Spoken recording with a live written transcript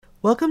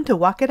Welcome to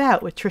Walk It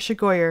Out with Trisha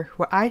Goyer,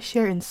 where I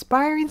share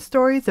inspiring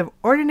stories of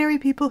ordinary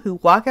people who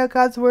walk out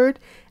God's Word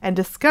and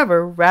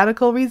discover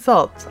radical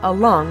results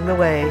along the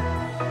way.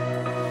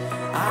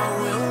 I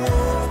will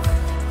walk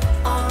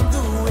on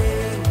the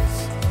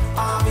ways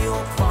of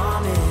your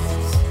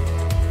promise.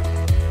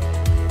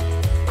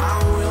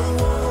 I will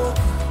walk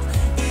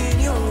in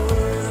your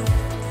word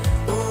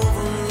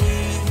over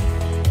me.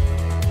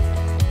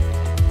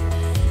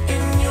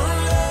 In your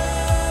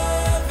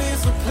love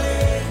is a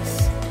place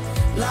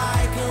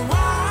like a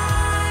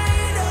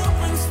wide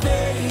open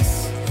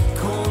space.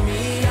 Call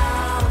me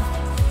out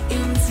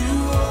into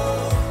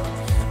all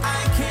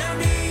I can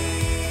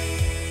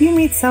be. You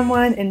meet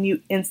someone and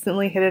you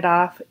instantly hit it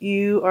off.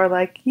 You are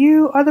like,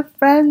 you are the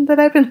friend that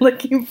I've been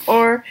looking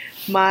for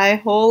my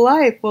whole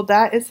life. Well,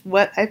 that is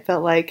what I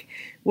felt like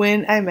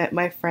when I met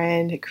my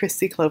friend,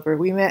 Christy Clover.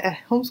 We met at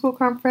a homeschool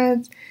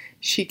conference.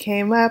 She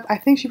came up. I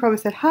think she probably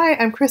said, "Hi,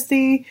 I'm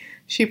Christy."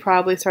 She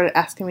probably started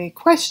asking me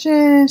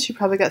questions. She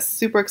probably got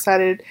super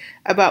excited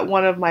about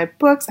one of my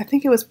books. I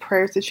think it was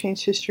Prayers to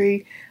Change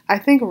History. I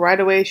think right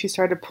away she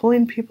started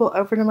pulling people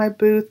over to my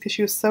booth because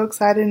she was so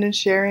excited and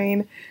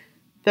sharing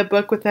the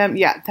book with them.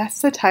 Yeah,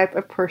 that's the type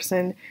of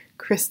person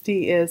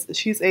Christy is.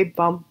 She's a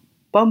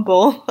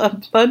bundle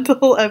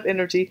of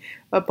energy,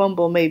 a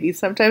bumble maybe,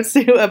 sometimes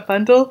too, a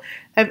bundle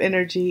of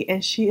energy,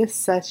 and she is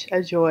such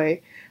a joy.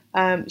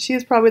 She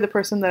is probably the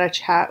person that I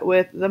chat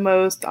with the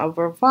most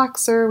over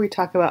Voxer. We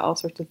talk about all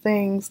sorts of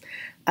things.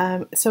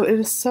 So it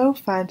is so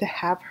fun to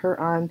have her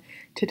on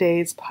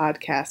today's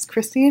podcast.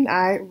 Christy and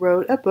I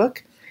wrote a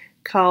book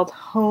called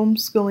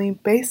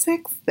Homeschooling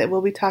Basics that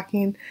we'll be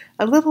talking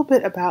a little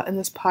bit about in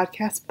this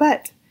podcast,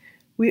 but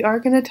we are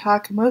going to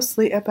talk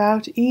mostly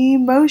about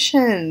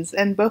emotions,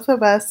 and both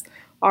of us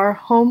are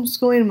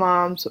homeschooling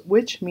moms,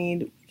 which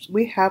means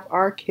we have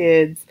our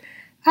kids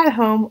at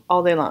home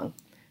all day long,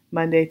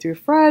 Monday through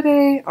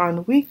Friday,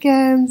 on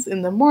weekends,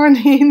 in the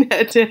morning,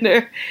 at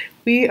dinner.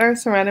 We are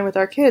surrounded with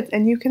our kids,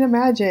 and you can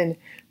imagine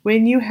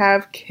when you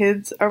have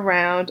kids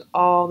around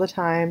all the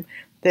time,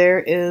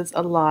 there is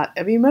a lot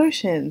of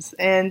emotions.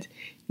 And,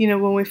 you know,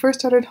 when we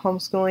first started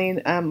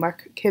homeschooling, our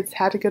kids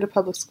had to go to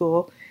public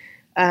school.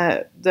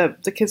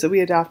 The kids that we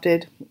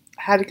adopted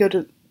had to go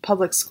to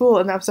public school,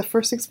 and that was the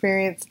first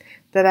experience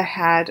that I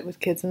had with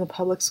kids in the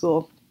public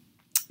school.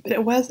 But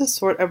it was a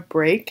sort of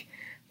break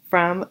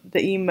from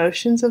the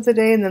emotions of the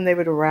day, and then they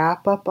would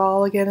wrap up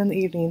all again in the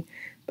evening.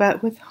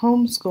 But with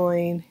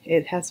homeschooling,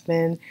 it has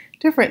been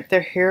different. They're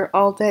here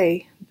all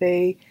day.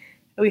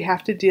 We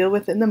have to deal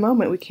with it in the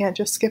moment. We can't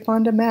just skip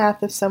on to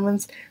math if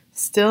someone's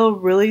still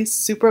really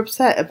super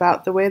upset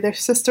about the way their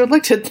sister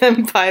looked at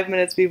them 5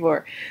 minutes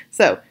before.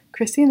 So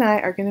Christy and I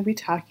are going to be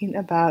talking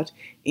about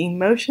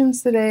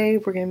emotions today.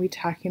 We're going to be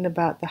talking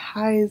about the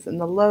highs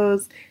and the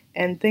lows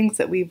and things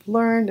that we've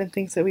learned and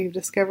things that we've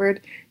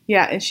discovered.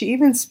 Yeah, and she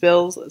even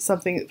spills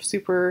something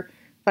super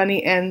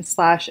funny and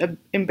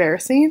 /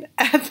 embarrassing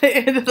at the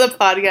end of the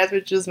podcast,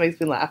 which just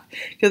makes me laugh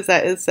because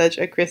that is such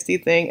a Christy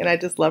thing, and I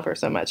just love her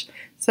so much.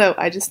 So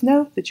I just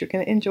know that you're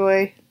going to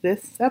enjoy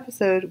this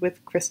episode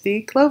with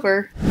Christy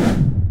Clover.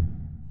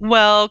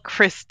 Well,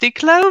 Christy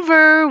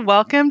Clover,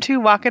 welcome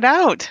to Walk It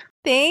Out.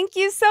 Thank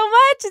you so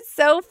much. It's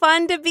so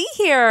fun to be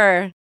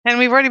here. And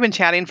we've already been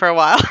chatting for a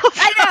while.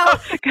 I know.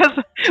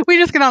 Because we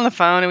just get on the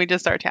phone and we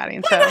just start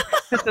chatting. So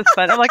this is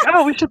fun. I'm like,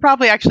 oh, we should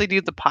probably actually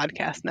do the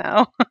podcast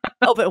now.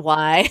 Oh, but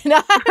why?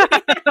 No,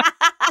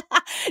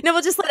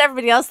 we'll just let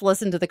everybody else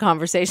listen to the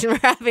conversation we're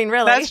having,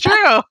 really. That's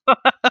true.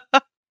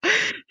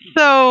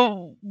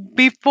 So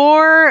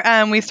before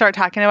we start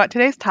talking about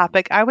today's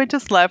topic, I would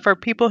just love for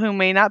people who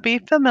may not be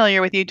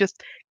familiar with you,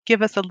 just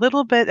give us a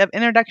little bit of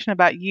introduction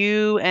about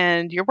you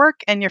and your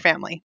work and your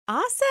family.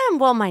 Awesome.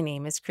 Well, my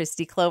name is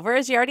Christy Clover,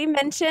 as you already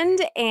mentioned,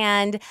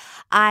 and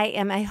I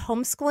am a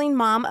homeschooling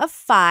mom of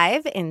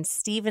 5, and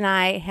Steve and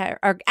I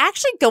are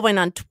actually going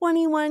on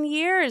 21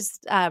 years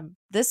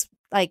this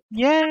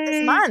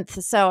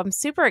month. So I'm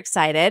super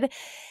excited.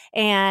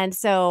 And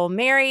so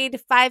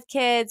married, 5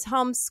 kids,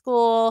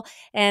 homeschool,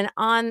 and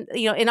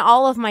in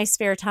all of my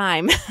spare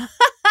time,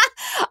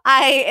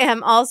 I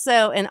am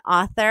also an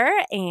author,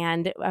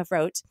 and I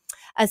wrote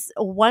a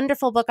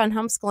wonderful book on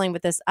homeschooling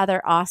with this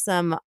other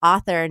awesome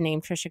author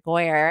named Trisha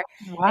Goyer.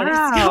 Wow. And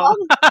it's called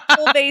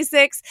Homeschool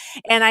Basics.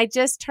 And I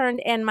just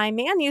turned in my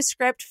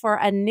manuscript for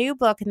a new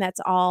book, and that's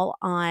all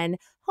on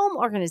home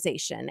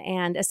organization.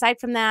 And aside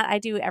from that, I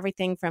do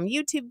everything from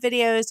YouTube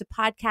videos to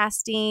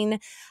podcasting.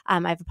 I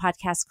have a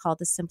podcast called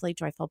the Simply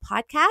Joyful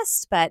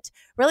Podcast, but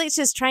really it's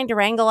just trying to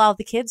wrangle all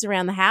the kids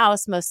around the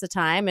house most of the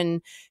time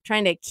and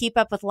trying to keep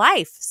up with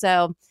life.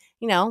 So,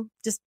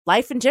 just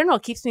life in general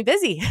keeps me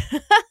busy.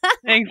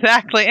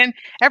 Exactly. And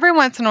every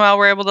once in a while,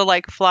 we're able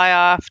to fly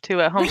off to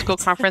a homeschool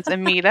conference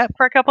and meet up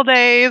for a couple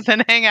days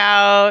and hang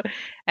out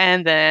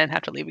and then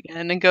have to leave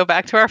again and go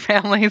back to our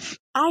families.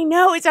 I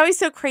know. It's always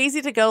so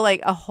crazy to go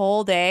a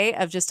whole day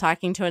of just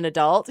talking to an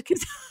adult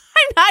because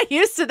I'm not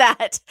used to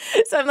that.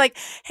 So I'm like,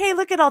 hey,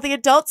 look at all the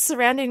adults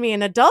surrounding me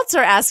and adults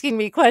are asking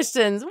me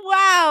questions.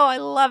 Wow, I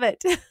love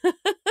it.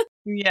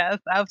 Yes,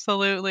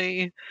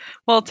 absolutely.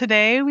 Well,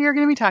 today we are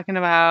going to be talking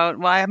about,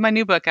 well, I have my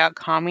new book out,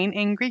 Calming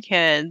Angry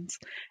Kids.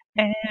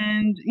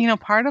 And,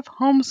 part of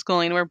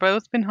homeschooling, we're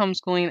both been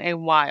homeschooling a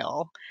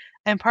while.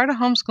 And part of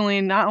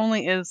homeschooling not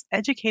only is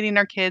educating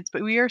our kids,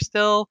 but we are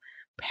still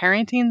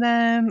parenting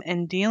them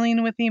and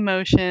dealing with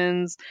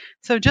emotions.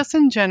 So, just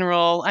in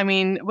general, I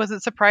mean, was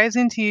it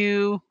surprising to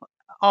you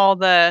all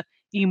the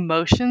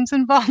emotions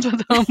involved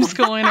with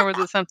homeschooling, or was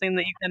it something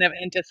that you kind of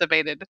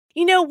anticipated?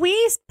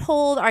 We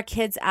pulled our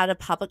kids out of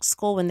public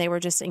school when they were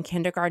just in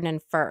kindergarten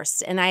and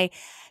first.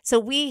 So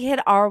we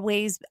had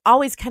always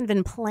kind of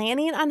been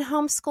planning on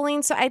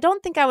homeschooling. So I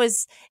don't think I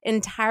was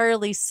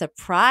entirely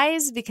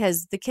surprised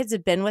because the kids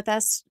had been with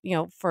us,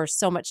 for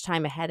so much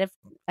time ahead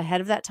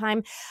of that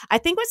time. I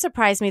think what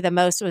surprised me the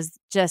most was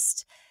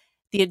just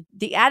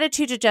the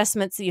attitude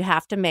adjustments that you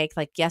have to make.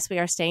 Like, yes, we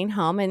are staying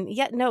home, and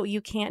yet no,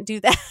 you can't do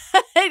that.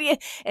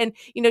 And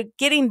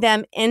getting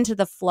them into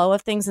the flow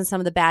of things and some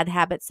of the bad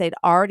habits they'd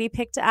already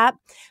picked up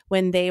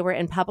when they were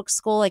in public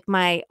school. Like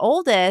my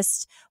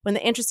oldest, one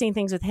of the interesting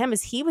things with him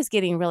is he was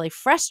getting really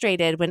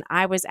frustrated when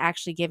I was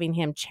actually giving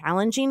him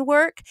challenging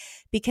work,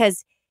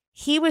 because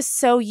he was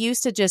so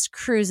used to just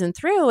cruising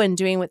through and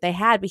doing what they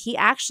had, but he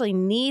actually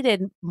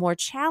needed more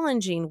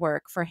challenging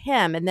work for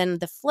him. And then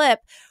the flip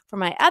for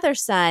my other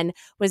son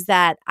was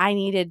that I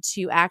needed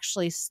to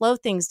actually slow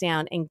things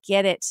down and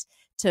get it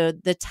to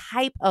the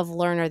type of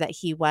learner that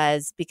he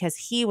was, because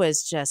he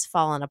was just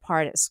falling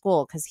apart at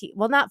school.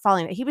 Not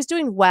falling, he was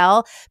doing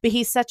well, but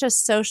he's such a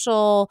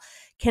social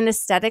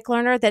kinesthetic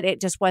learner that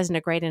it just wasn't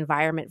a great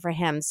environment for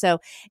him. So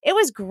it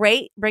was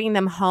great bringing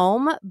them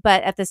home,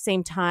 but at the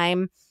same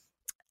time,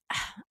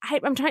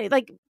 I'm trying,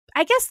 like,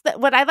 I guess that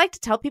what I like to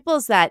tell people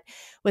is that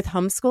with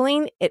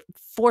homeschooling, it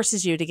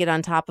forces you to get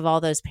on top of all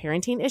those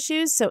parenting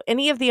issues. So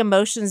any of the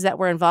emotions that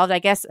were involved, I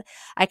guess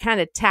I kind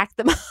of tacked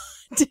them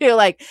to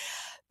like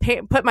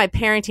put my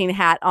parenting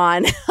hat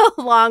on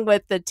along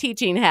with the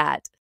teaching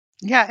hat.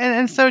 Yeah,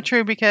 and so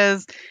true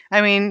because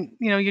I mean,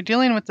 you're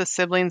dealing with the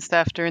sibling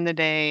stuff during the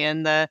day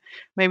and the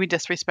maybe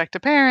disrespect to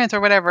parents or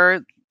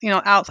whatever,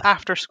 out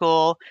after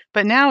school,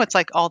 but now it's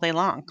like all day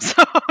long.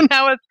 So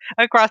now it's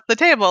across the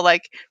table.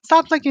 Like,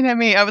 stop looking at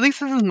me. Oh, at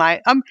least this is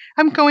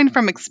I'm going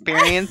from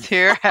experience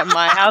here at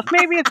my house.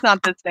 Maybe it's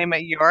not the same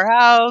at your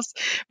house,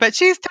 but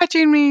she's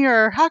touching me,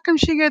 or how come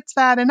she gets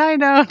that and I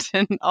don't,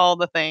 and all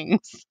the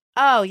things.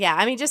 Oh, yeah.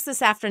 I mean, just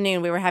this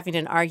afternoon, we were having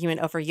an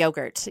argument over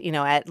yogurt,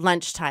 at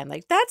lunchtime.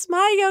 Like, that's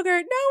my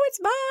yogurt. No, it's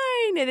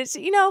mine.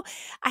 And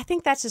I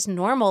think that's just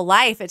normal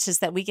life. It's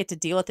just that we get to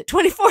deal with it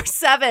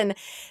 24/7.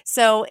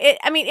 So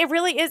it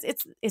really is.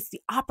 It's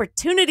the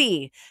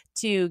opportunity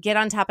to get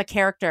on top of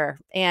character.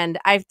 And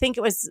I think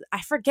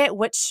I forget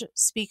which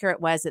speaker it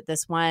was at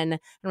this one. I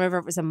remember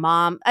it was a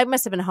mom. It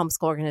must have been a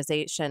homeschool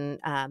organization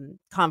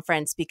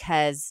conference,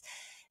 because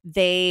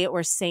they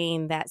were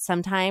saying that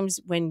sometimes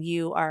when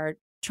you are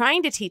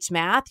trying to teach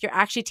math, you're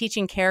actually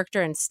teaching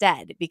character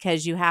instead,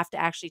 because you have to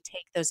actually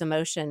take those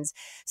emotions.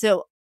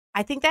 So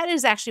I think that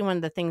is actually one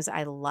of the things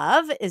I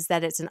love, is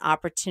that it's an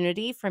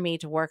opportunity for me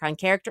to work on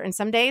character. And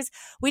some days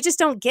we just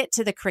don't get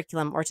to the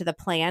curriculum or to the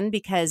plan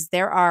because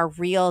there are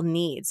real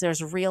needs.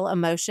 There's real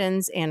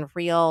emotions and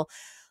real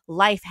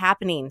life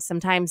happening.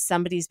 Sometimes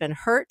somebody's been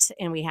hurt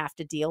and we have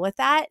to deal with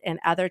that. And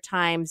other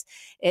times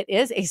it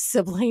is a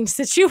sibling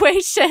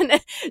situation.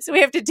 So we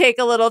have to take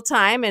a little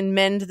time and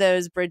mend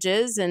those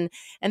bridges. And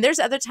there's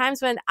other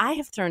times when I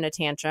have thrown a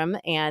tantrum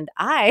and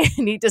I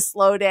need to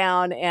slow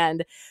down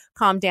and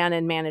calm down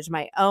and manage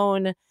my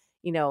own,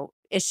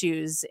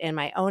 issues and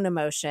my own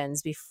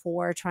emotions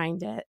before trying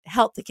to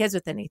help the kids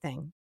with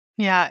anything.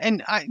 Yeah,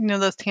 and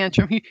those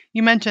tantrum.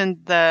 You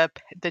mentioned the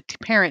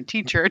parent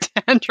teacher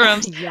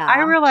tantrums. I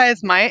Yeah.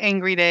 realize my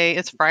angry day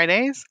is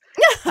Fridays,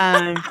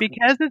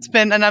 because it's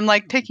been, and I'm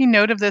like taking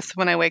note of this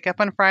when I wake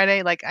up on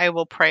Friday. Like, I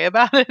will pray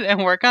about it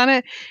and work on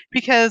it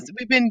because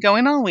we've been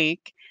going all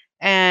week,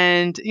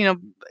 and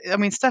I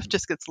mean, stuff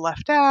just gets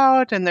left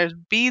out, and there's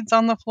beads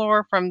on the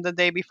floor from the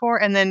day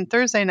before, and then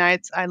Thursday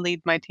nights I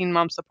lead my teen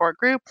mom support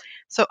group,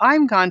 so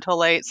I'm gone till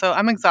late, so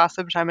I'm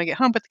exhausted by the time I get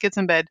home, put the kids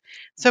in bed.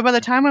 So by the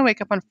time I wake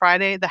up on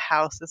Friday, the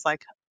house is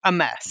like a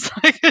mess.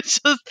 Like, it's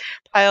just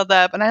piled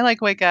up, and I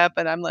like wake up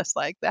and I'm just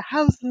like, the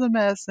house is a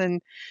mess,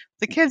 and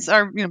the kids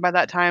are, by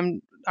that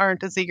time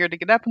aren't as eager to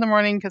get up in the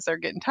morning because they're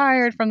getting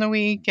tired from the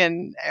week,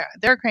 and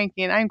they're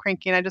cranky and I'm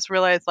cranky, and I just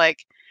realized,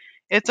 like,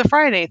 it's a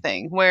Friday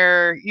thing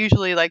where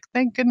usually, like,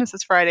 thank goodness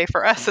it's Friday.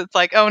 For us, it's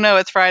like, oh no,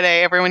 it's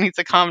Friday. Everyone needs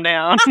to calm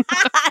down.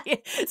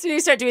 So you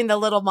start doing the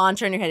little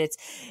mantra in your head.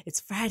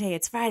 It's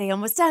Friday,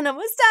 almost done,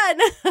 almost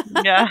done.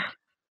 Yeah.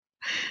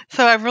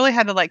 So I've really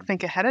had to like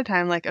think ahead of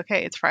time, like,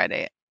 okay, it's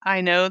Friday.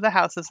 I know the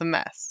house is a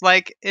mess.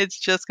 Like, it's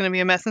just going to be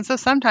a mess. And so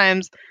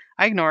sometimes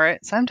I ignore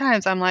it.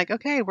 Sometimes I'm like,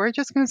 okay, we're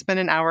just going to spend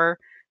an hour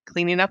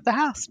cleaning up the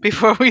house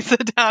before we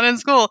sit down in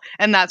school.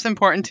 And that's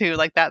important too.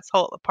 Like, that's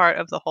whole part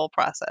of the whole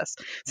process.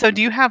 So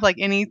do you have like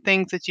any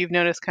things that you've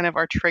noticed kind of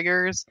are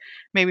triggers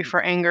maybe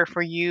for anger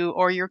for you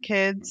or your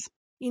kids?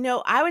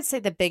 I would say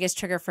the biggest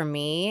trigger for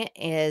me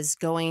is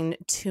going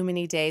too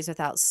many days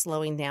without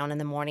slowing down in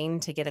the morning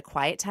to get a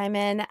quiet time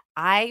in.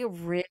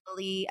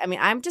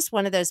 I'm just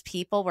one of those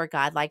people where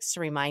God likes to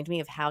remind me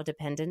of how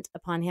dependent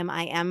upon him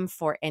I am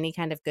for any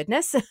kind of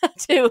goodness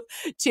to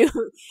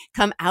to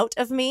come out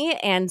of me.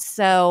 And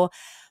so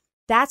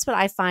that's what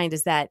I find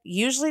is that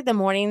usually the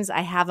mornings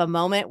I have a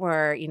moment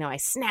where, I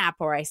snap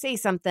or I say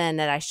something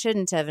that I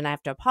shouldn't have and I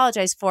have to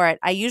apologize for it.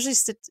 I usually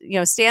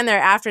stand there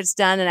after it's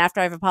done and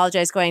after I've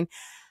apologized going,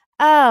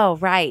 oh,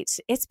 right.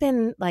 It's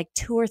been like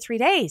 2 or 3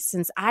 days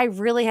since I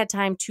really had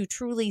time to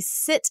truly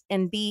sit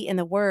and be in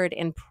the word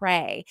and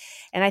pray.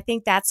 And I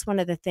think that's one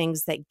of the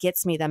things that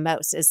gets me the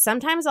most is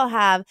sometimes I'll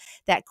have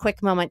that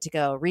quick moment to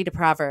go read a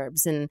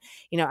Proverbs and,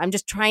 I'm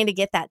just trying to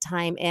get that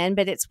time in,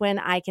 but it's when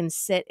I can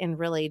sit and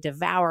really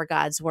devour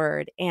God's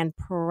word and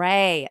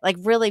pray, like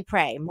really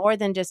pray more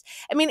than just,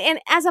 and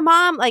as a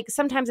mom, like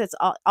sometimes it's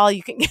all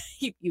you can,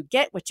 you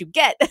get what you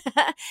get.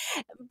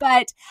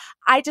 But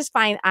I just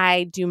find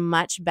I do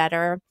much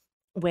better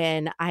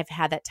when I've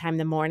had that time in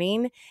the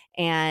morning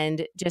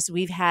and just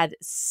we've had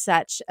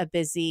such a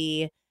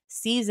busy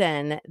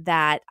season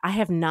that I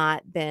have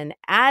not been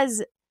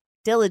as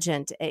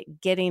diligent at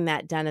getting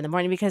that done in the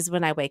morning because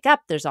when I wake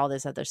up there's all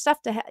this other stuff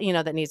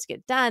that needs to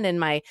get done and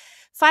my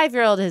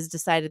 5-year-old has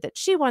decided that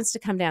she wants to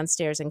come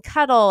downstairs and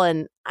cuddle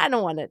and I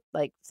don't want to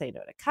like say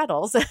no to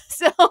cuddles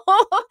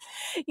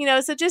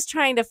so just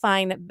trying to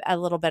find a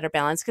little better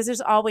balance because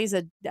there's always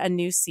a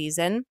new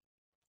season.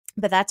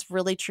 But that's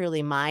really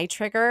truly my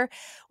trigger.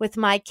 With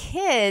my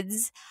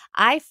kids,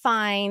 I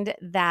find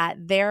that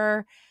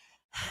their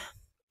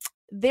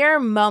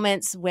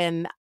moments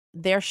when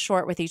they're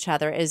short with each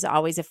other is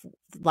always if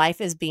life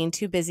is being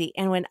too busy.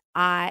 And when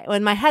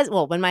my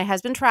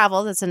husband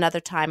travels, it's another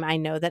time I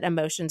know that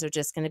emotions are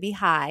just going to be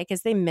high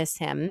because they miss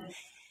him.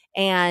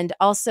 And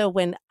also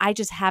when I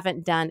just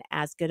haven't done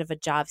as good of a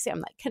job, see, I'm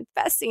like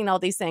confessing all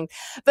these things,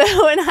 but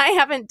when I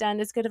haven't done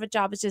as good of a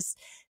job as just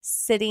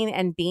sitting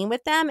and being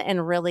with them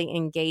and really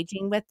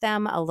engaging with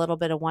them a little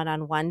bit of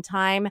one-on-one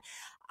time,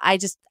 I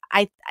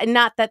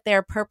not that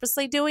they're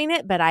purposely doing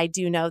it, but I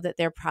do know that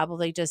they're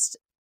probably just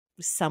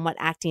somewhat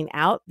acting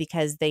out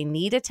because they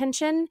need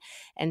attention.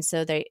 And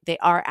so they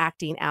are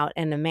acting out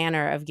in a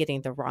manner of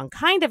getting the wrong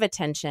kind of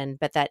attention.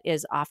 But that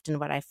is often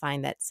what I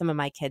find that some of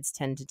my kids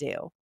tend to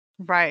do.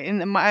 Right.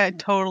 And I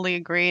totally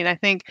agree. And I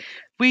think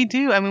we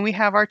do. I mean, we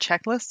have our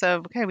checklist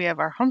of, okay, we have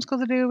our homeschool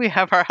to do, we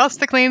have our house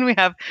to clean, we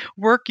have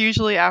work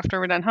usually after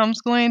we're done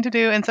homeschooling to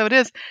do. And so it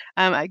is,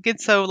 I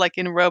get so like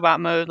in robot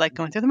mode, like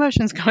going through the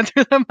motions, going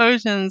through the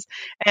motions.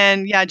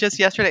 And yeah, just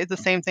yesterday, it's the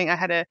same thing. I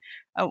had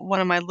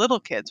one of my little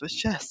kids was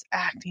just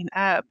acting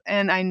up.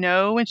 And I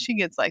know when she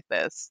gets like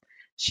this,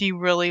 she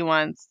really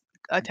wants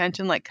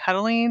attention, like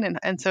cuddling.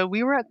 And so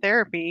we were at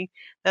therapy,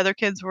 the other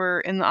kids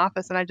were in the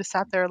office and I just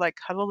sat there like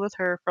cuddled with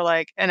her for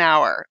like an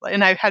hour.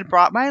 And I had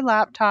brought my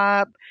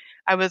laptop.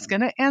 I was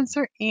going to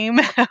answer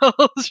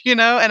emails,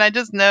 and I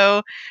just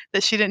know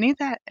that she didn't need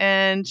that.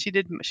 And she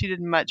did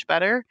much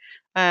better.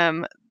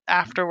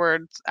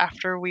 Afterwards,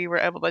 after we were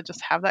able to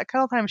just have that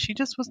cuddle time, she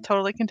just was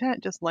totally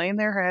content, just laying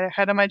there, her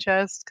head on my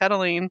chest,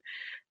 cuddling.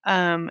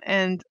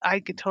 And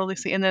I could totally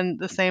see. And then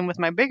the same with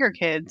my bigger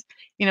kids,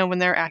 when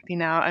they're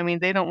acting out, I mean,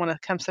 they don't want to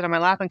come sit on my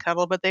lap and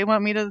cuddle, but they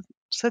want me to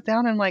sit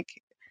down and like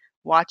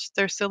watch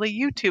their silly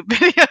YouTube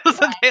videos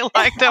that they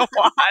like to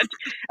watch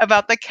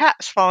about the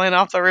cats falling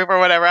off the roof or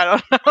whatever. I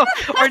don't know.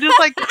 Or just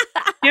like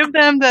give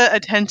them the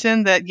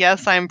attention that,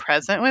 yes, I'm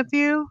present with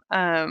you.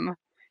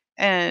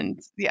 And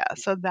yeah,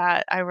 so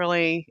that I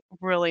really,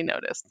 really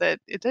noticed that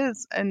it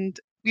is. And,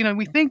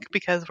 we think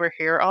because we're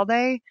here all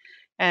day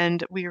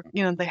and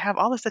they have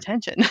all this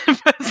attention,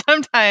 but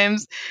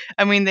sometimes,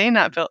 I mean, they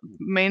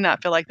may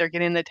not feel like they're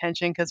getting the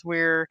attention because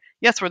we're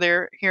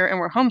there here and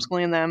we're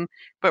homeschooling them,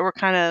 but we're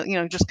kind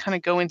of, just kind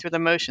of going through the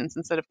motions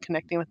instead of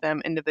connecting with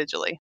them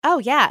individually. Oh,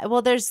 yeah.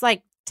 Well, there's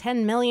like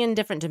 10 million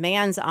different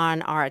demands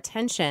on our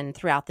attention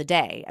throughout the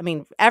day. I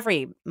mean,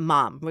 every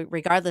mom,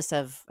 regardless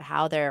of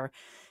how they're,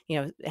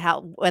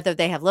 whether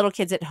they have little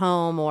kids at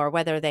home or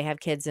whether they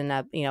have kids in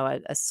a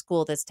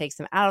school that takes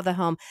them out of the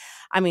home.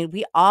 I mean,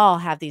 we all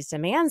have these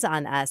demands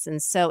on us.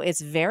 And so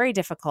it's very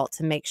difficult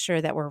to make sure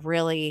that we're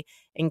really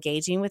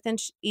engaging with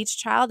each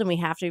child. And we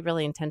have to be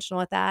really intentional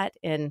with that.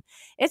 And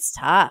it's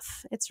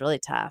tough. It's really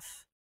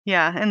tough.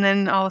 Yeah, and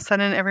then all of a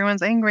sudden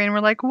everyone's angry and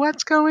we're like,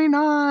 "What's going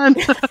on?"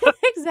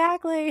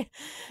 Exactly.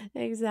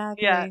 Yeah,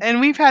 Exactly.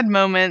 and we've had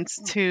moments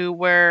too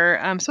where,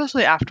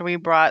 especially after we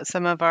brought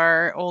some of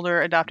our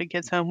older adopted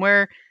kids home,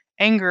 where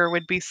anger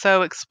would be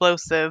so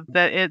explosive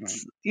that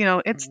it's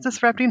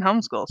disrupting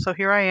homeschool. So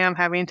here I am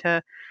having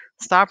to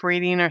stop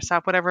reading or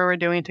stop whatever we're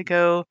doing to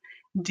go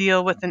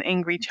deal with an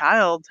angry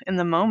child in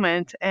the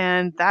moment,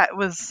 and that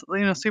was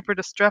super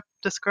destructive.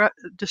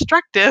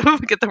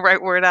 Get the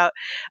right word out.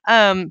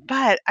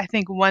 But I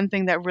think one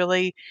thing that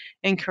really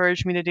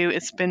encouraged me to do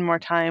is spend more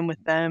time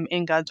with them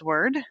in God's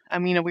Word.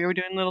 We were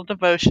doing little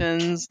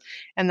devotions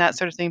and that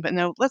sort of thing, but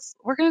no,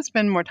 we're going to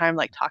spend more time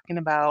like talking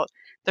about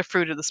the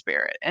fruit of the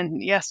Spirit.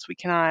 And yes, we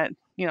cannot,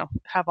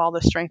 have all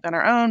the strength on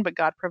our own, but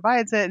God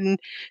provides it. And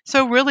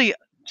so really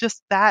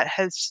just that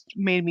has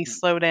made me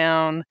slow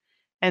down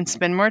and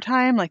spend more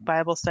time like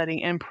Bible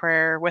study and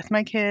prayer with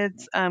my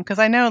kids, because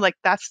I know like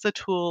that's the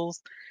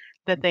tools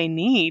that they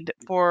need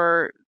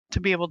for to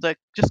be able to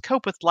just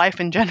cope with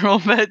life in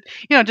general, but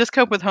just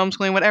cope with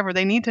homeschooling, whatever.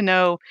 They need to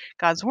know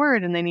God's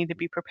word and they need to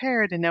be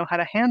prepared and know how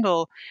to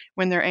handle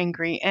when they're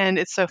angry. And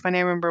it's so funny.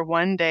 I remember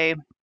one day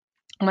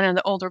one of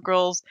the older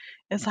girls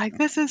is like,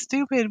 "This is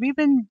stupid. We've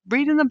been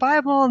reading the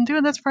Bible and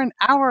doing this for an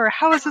hour.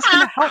 How is this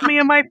going to help me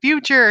in my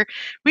future?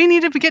 We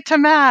need to get to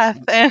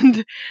math."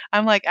 And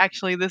I'm like,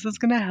 actually, this is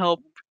going to help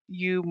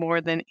you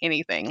more than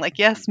anything. Like,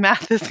 yes,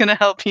 math is going to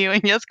help you,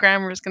 and yes,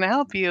 grammar is going to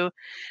help you,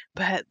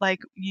 but like,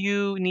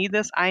 you need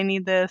this, I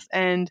need this.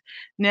 And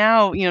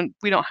now,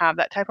 we don't have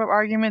that type of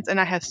arguments. And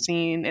I have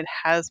seen it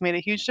has made a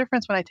huge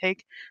difference when I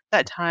take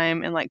that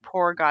time and like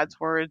pour God's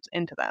words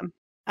into them.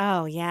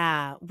 Oh,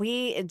 yeah.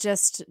 We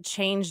just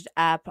changed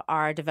up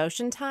our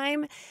devotion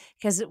time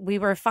because we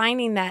were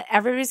finding that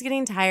everybody's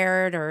getting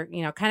tired or,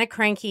 kind of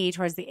cranky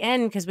towards the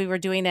end because we were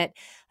doing it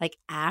like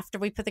after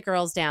we put the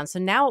girls down. So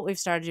now what we've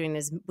started doing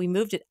is we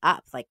moved it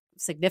up, like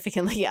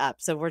significantly up.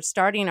 So we're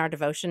starting our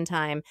devotion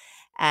time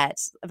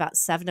at about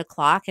 7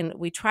 o'clock, and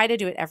we try to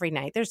do it every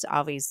night. There's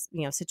always,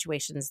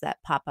 situations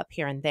that pop up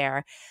here and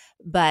there.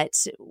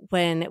 But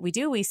when we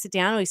do, we sit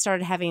down and we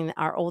started having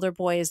our older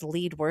boys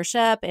lead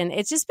worship. And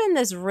it's just been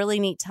this really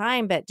neat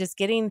time. But just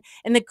getting,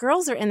 and the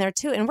girls are in there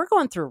too. And we're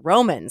going through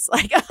Romans,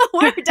 like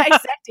we're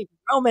dissecting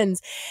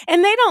Romans.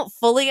 And they don't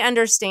fully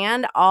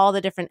understand all the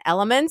different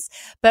elements.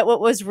 But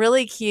what was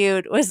really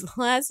cute was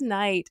last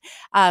night,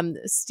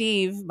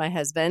 Steve, my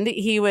husband,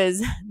 he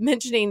was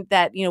mentioning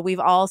that, we've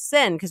all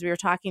sinned because we were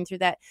talking through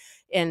that.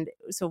 And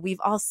so we've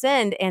all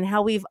sinned and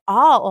how we've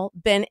all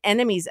been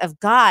enemies of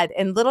God.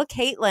 And little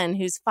Caitlin,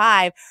 who's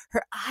 5,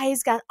 her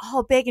eyes got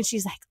all big and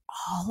she's like,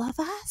 all of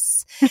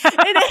us? And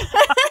it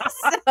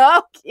was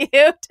so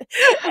cute.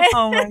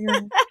 Oh my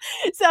God.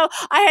 So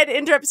I had to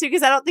interrupt Sue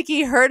because I don't think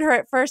he heard her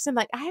at first. I'm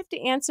like, I have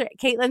to answer it,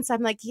 Caitlin. So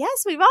I'm like,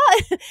 yes, we've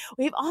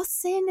all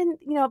sinned, and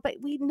but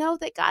we know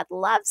that God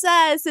loves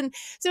us. And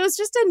so it was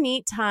just a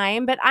neat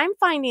time. But I'm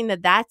finding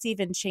that that's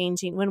even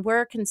changing when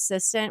we're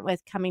consistent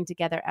with coming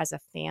together as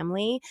a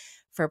family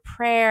for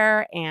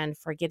prayer and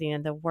for getting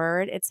in the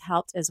Word. It's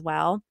helped as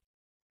well.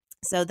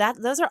 So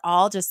those are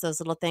all just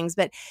those little things.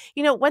 But,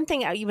 one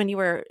thing when you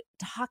were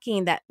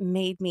talking that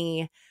made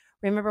me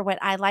remember what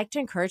I like to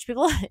encourage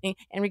people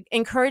and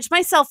encourage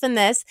myself in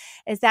this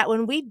is that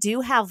when we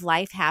do have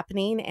life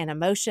happening and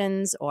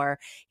emotions or,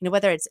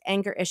 whether it's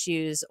anger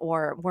issues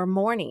or we're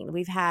mourning,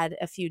 we've had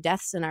a few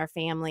deaths in our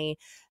family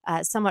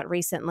somewhat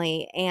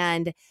recently.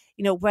 And,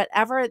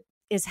 whatever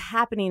is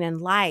happening in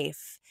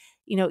life,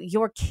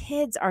 your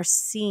kids are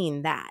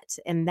seeing that.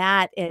 And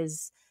that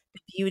is the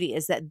beauty,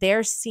 is that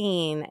they're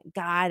seeing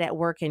God at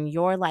work in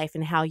your life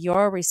and how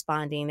you're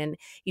responding. And,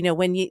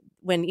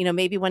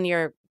 maybe when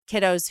your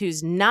kiddos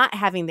who's not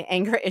having the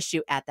anger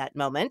issue at that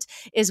moment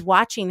is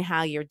watching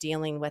how you're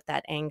dealing with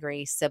that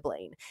angry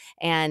sibling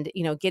and,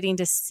 getting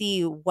to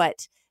see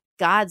what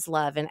God's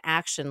love in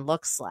action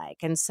looks like.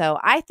 And so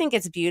I think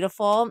it's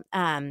beautiful.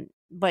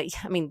 But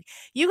I mean,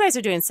 you guys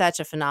are doing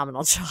such a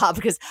phenomenal job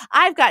because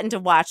I've gotten to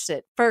watch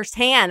it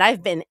firsthand.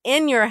 I've been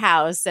in your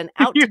house and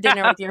out to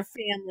dinner with your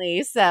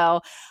family. So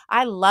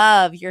I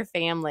love your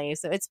family.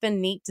 So it's been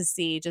neat to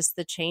see just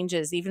the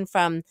changes, even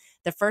from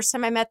the first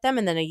time I met them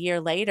and then a year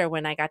later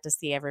when I got to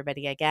see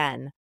everybody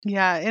again.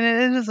 Yeah, and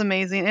it is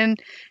amazing. And,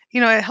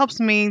 it helps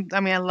me. I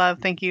mean,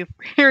 thank you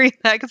for hearing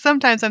that, because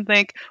sometimes I'm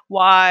think,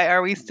 why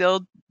are we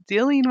still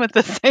dealing with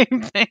the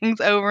same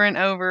things over and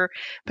over?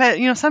 But,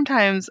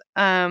 sometimes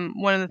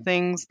one of the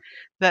things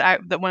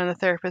that one of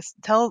the therapists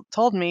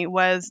told me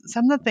was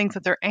some of the things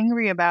that they're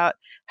angry about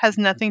has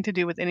nothing to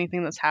do with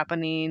anything that's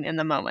happening in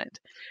the moment.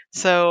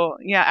 So,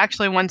 yeah,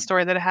 actually one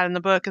story that I had in the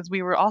book is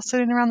we were all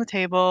sitting around the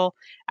table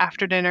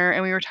after dinner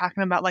and we were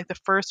talking about like the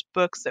first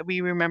books that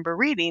we remember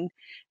reading.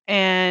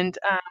 And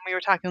we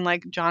were talking,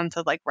 like John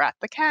said, like Rat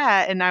the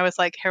Cat, and I was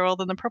like Harold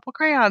and the Purple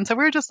Crayon. So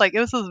we were just like, it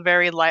was this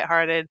very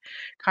lighthearted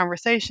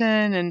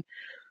conversation. And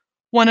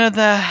one of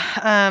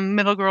the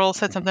middle girls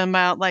said something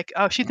about like,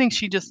 oh, she thinks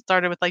she just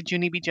started with like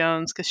Junie B.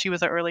 Jones because she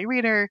was an early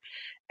reader.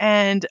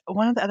 And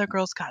one of the other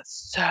girls got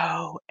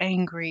so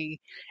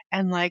angry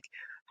and like,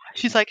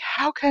 she's like,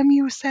 how come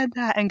you said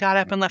that? And got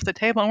up and left the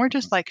table. And we're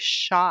just like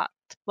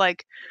shocked,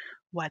 like,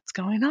 what's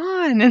going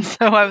on? And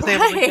so I was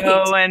able to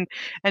go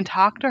and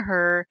talk to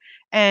her.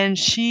 And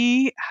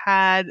she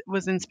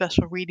was in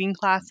special reading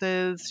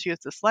classes. She was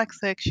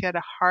dyslexic. She had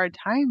a hard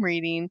time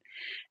reading.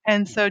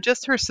 And so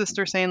just her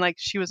sister saying like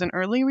she was an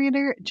early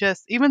reader,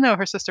 just even though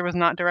her sister was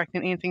not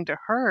directing anything to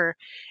her,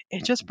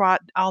 it just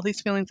brought all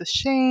these feelings of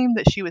shame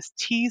that she was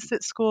teased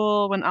at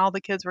school when all the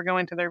kids were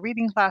going to their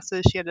reading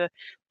classes. She had to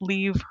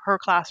leave her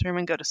classroom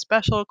and go to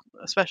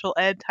special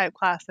ed type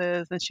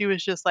classes. And she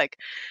was just like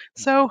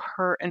so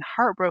hurt and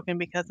heartbroken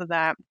because of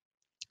that.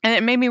 And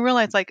it made me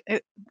realize like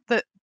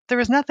there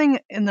was nothing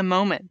in the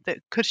moment that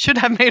should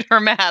have made her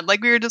mad.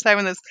 Like, we were just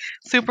having this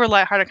super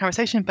lighthearted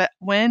conversation. But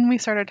when we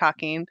started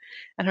talking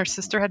and her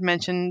sister had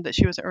mentioned that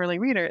she was an early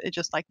reader, it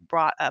just like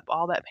brought up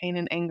all that pain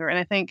and anger. And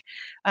I think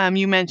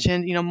you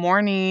mentioned,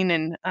 mourning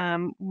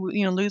and,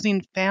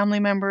 losing family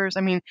members.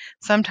 I mean,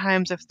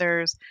 sometimes if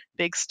there's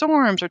big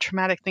storms or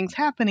traumatic things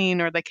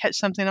happening or they catch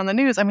something on the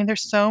news, I mean,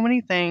 there's so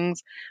many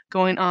things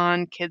going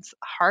on kids'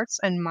 hearts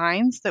and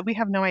minds that we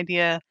have no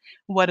idea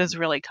what is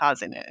really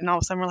causing it. And all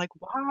of a sudden we're like,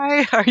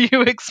 why are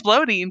you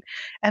exploding?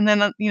 And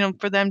then,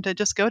 for them to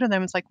just go to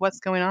them, it's like, what's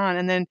going on?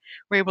 And then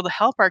we're able to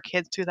help our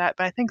kids through that.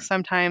 But I think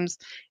sometimes,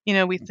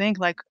 we think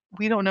like,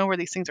 we don't know where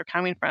these things are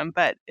coming from,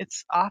 but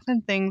it's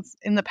often things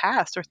in the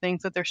past or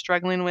things that they're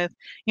struggling with,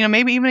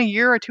 maybe even a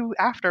year or two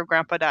after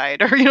grandpa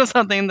died or,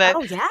 something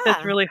Oh, that's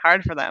yeah. really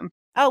hard for them.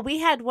 Oh, we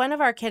had one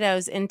of our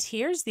kiddos in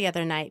tears the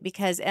other night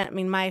because, I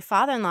mean, my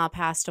father-in-law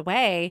passed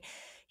away.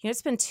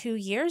 It's been 2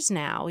 years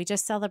now. We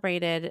just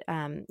celebrated,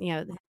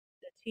 the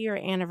 2-year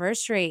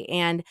anniversary,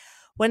 and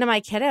one of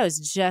my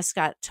kiddos just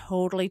got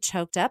totally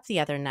choked up the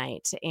other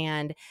night.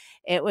 And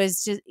it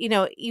was just,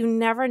 you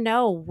never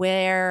know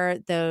where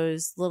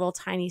those little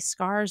tiny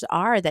scars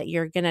are that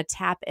you're going to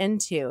tap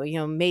into.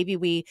 Maybe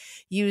we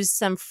use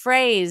some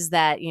phrase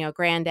that,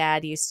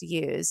 granddad used to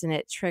use and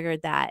it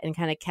triggered that and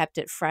kind of kept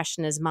it fresh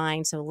in his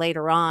mind. So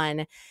later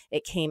on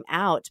it came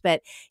out.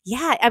 But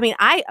yeah, I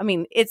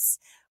mean, it's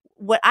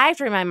what I have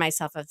to remind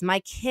myself of. My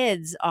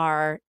kids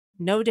are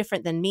no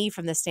different than me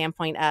from the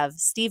standpoint of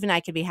Steve and I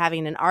could be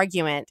having an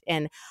argument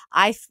and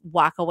I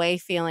walk away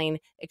feeling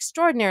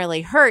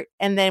extraordinarily hurt.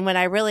 And then when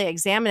I really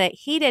examine it,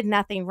 he did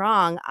nothing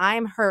wrong.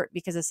 I'm hurt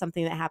because of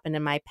something that happened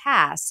in my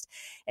past.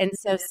 And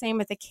so same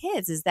with the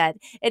kids is that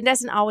it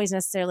doesn't always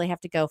necessarily have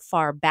to go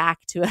far back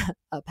to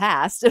a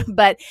past,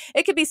 but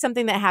it could be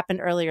something that happened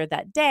earlier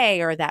that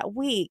day or that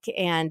week.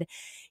 And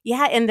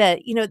yeah, and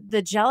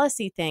the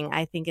jealousy thing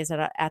I think is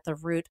at the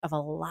root of a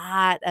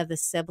lot of the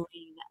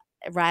sibling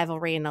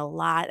rivalry and a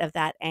lot of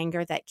that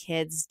anger that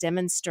kids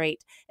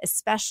demonstrate,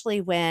 especially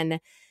when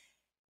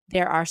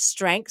there are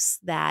strengths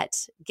that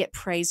get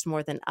praised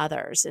more than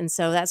others. And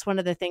so that's one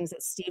of the things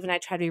that Steve and I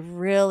try to be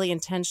really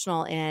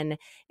intentional in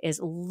is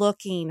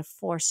looking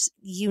for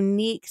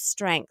unique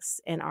strengths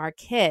in our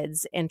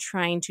kids and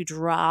trying to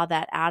draw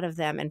that out of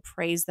them and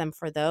praise them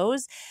for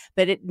those.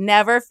 But it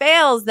never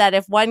fails that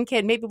if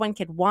maybe one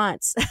kid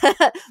wants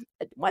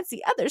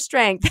the other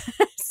strength.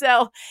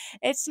 So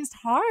it's just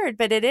hard,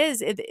 but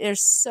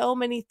there's so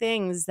many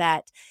things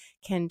that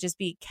can just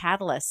be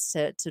catalysts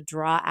to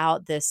draw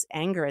out this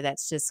anger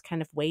that's just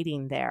kind of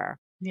waiting there.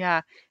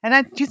 Yeah.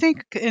 And do you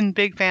think in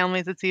big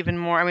families it's even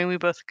more? I mean, we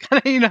both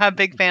kind of, have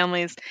big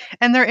families,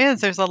 and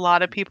there's a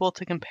lot of people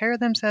to compare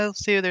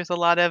themselves to. There's a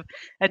lot of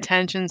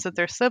attentions that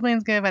their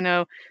siblings give. I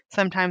know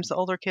sometimes the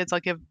older kids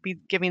will be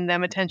giving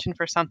them attention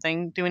for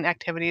something, doing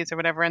activities or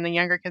whatever, and the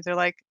younger kids are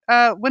like,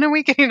 when are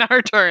we getting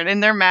our turn?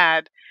 And they're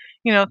mad.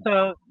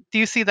 So do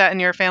you see that in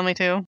your family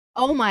too?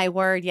 Oh my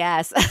word,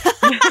 yes.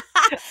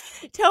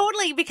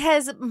 Totally,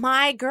 because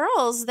my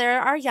girls,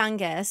 they're our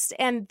youngest,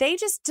 and they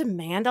just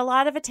demand a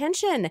lot of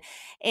attention.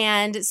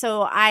 And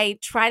so I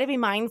try to be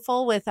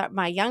mindful with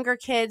my younger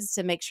kids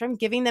to make sure I'm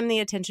giving them the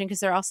attention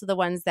because they're also the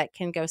ones that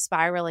can go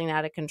spiraling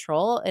out of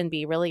control and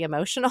be really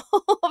emotional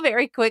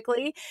very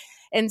quickly.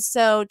 And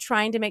so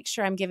trying to make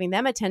sure I'm giving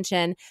them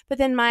attention. But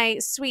then my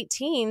sweet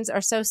teens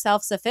are so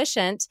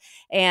self-sufficient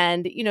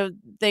and,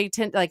 they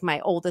tend like my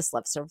oldest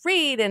loves to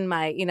read and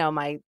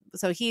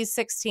so he's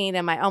 16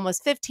 and my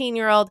almost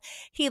 15-year-old,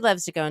 he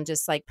loves to go and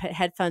just like put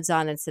headphones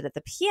on and sit at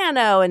the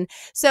piano. And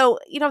so,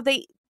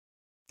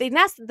 they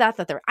not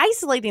that they're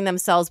isolating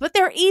themselves, but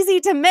they're easy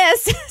to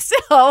miss.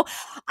 So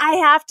I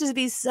have to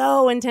be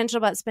so intentional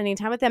about spending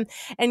time with them.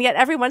 And yet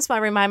every once in a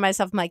while I remind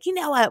myself, I'm like, you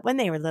know what? When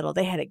they were little,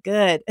 they had it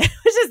good. It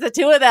was just the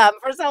two of them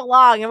for so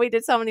long. And we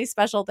did so many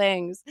special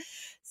things.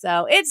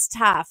 So it's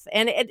tough.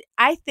 And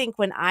I think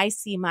when I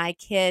see my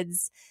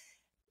kids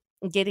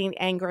getting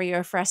angry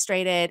or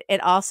frustrated,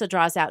 it also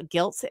draws out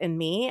guilt in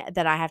me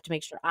that I have to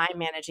make sure I'm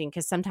managing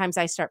because sometimes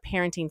I start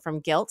parenting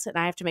from guilt and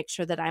I have to make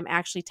sure that I'm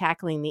actually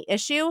tackling the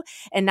issue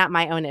and not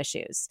my own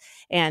issues.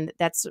 And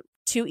that's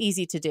too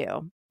easy to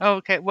do. Oh,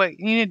 okay. Well,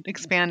 you need to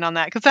expand on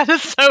that because that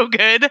is so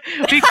good.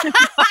 You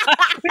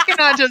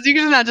cannot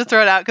just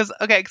throw it out because,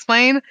 okay,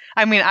 explain.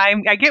 I mean,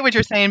 I get what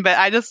you're saying, but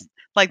I just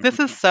like,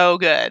 this is so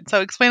good. So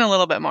explain a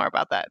little bit more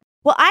about that.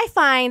 Well, I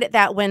find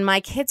that when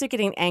my kids are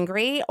getting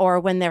angry or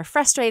when they're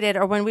frustrated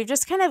or when we're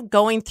just kind of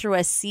going through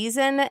a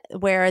season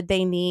where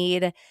they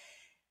need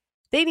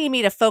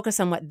me to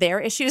focus on what their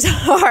issues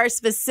are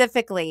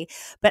specifically,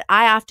 but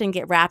I often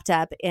get wrapped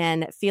up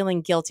in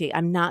feeling guilty.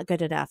 I'm not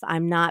good enough.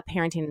 I'm not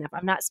parenting enough.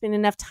 I'm not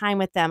spending enough time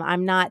with them.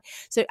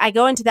 So I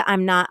go into the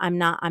I'm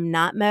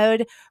not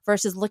mode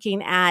versus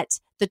looking at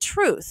the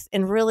truth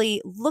and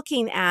really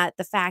looking at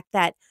the fact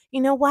that, you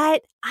know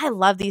what? I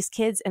love these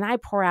kids and I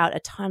pour out a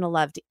ton of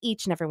love to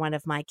each and every one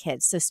of my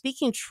kids. So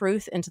speaking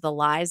truth into the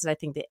lies that I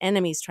think the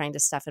enemy's trying to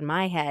stuff in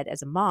my head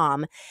as a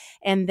mom,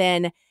 and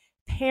then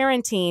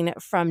parenting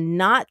from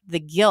not the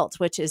guilt,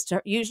 which is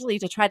usually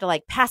to try to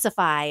like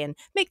pacify and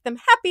make them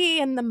happy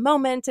in the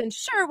moment. And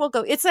sure, we'll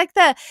go. It's like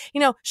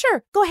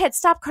sure, go ahead,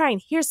 stop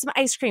crying. Here's some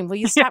ice cream. Will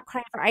you stop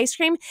crying for ice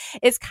cream?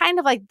 It's kind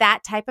of like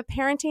that type of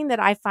parenting that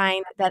I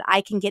find that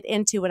I can get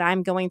into when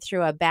I'm going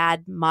through a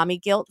bad mommy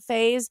guilt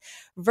phase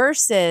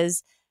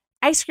versus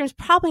ice cream is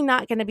probably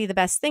not going to be the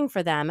best thing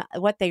for them.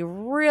 What they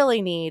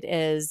really need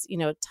is,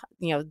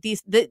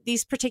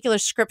 these particular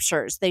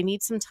scriptures. They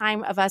need some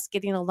time of us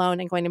getting alone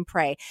and going and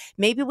pray.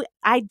 Maybe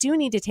I do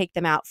need to take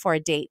them out for a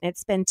date. And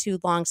it's been too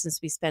long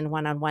since we spend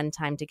one-on-one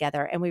time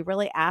together and we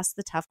really ask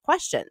the tough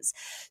questions.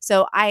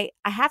 So I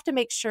have to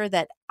make sure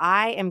that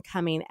I am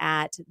coming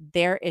at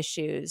their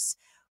issues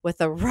with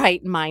the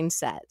right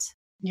mindset.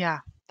 Yeah,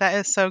 that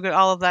is so good.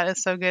 All of that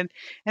is so good.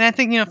 And I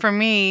think, for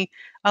me,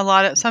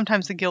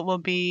 sometimes the guilt will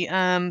be,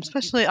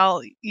 especially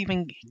I'll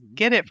even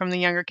get it from the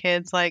younger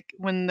kids, like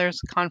when there's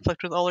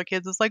conflict with older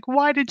kids, it's like,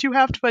 why did you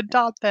have to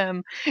adopt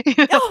them?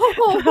 And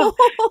so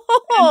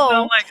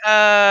I'm like,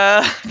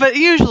 but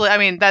usually, I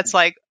mean, that's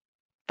like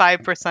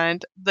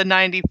 5%. The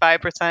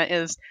 95%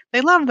 is they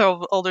love their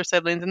older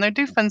siblings and they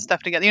do fun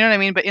stuff together. You know what I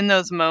mean? But in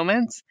those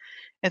moments,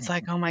 it's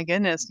like, oh my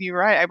goodness, you're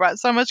right. I brought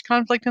so much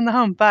conflict in the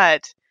home,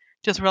 but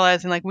just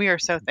realizing like we are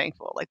so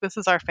thankful. Like this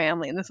is our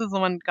family and this is the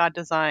one God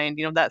designed,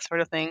 that sort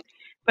of thing.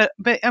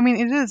 But I mean,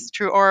 it is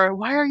true. Or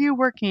why are you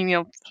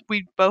working?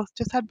 We both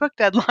just had book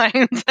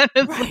deadlines and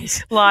it's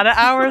Right. a lot of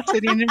hours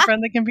sitting in front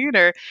of the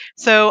computer.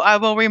 So I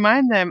will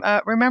remind them,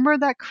 remember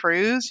that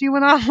cruise you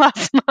went on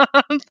last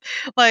month?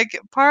 Like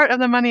part of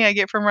the money I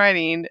get from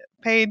writing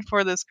paid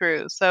for this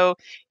cruise. So,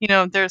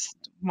 there's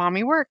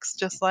mommy works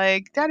just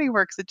like daddy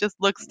works. It just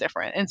looks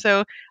different. And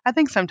so I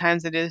think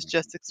sometimes it is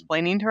just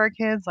explaining to our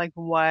kids like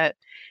what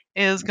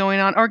is going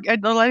on or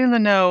letting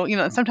them know,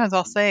 sometimes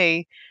I'll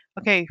say,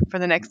 okay, for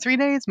the next 3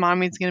 days,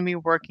 mommy's going to be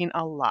working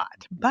a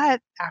lot.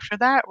 But after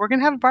that, we're going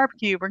to have a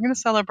barbecue. We're going to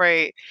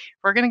celebrate.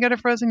 We're going to go to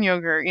frozen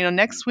yogurt.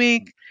 Next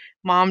week,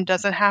 mom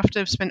doesn't have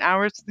to spend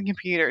hours at the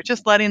computer.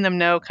 Just letting them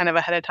know kind of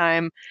ahead of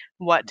time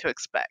what to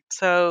expect.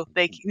 So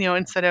they,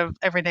 instead of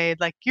every day,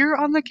 like, you're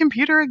on the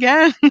computer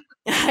again.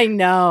 I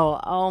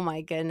know. Oh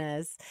my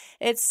goodness.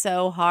 It's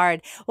so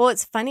hard. Well,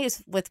 it's funny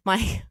is with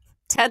my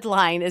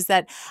deadline is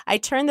that I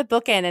turned the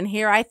book in and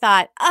here I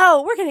thought,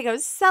 oh, we're going to go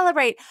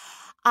celebrate.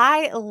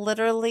 I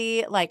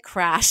literally like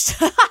crashed.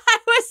 I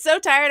was so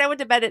tired. I went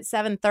to bed at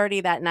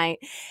 7:30 that night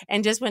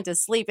and just went to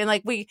sleep. And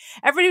like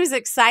everybody was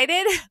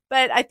excited,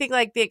 but I think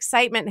like the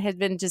excitement had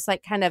been just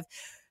like kind of,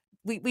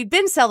 we'd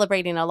been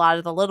celebrating a lot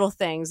of the little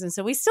things. And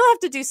so we still have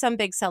to do some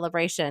big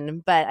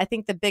celebration, but I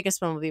think the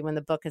biggest one will be when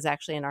the book is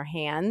actually in our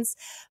hands.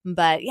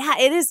 But yeah,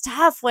 it is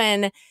tough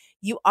when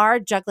you are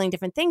juggling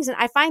different things. And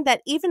I find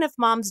that even if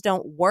moms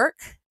don't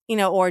work,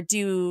 or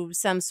do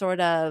some sort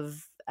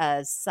of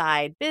a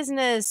side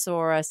business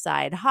or a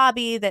side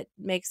hobby that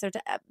makes their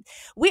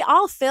we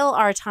all fill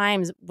our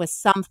times with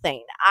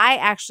something. I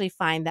actually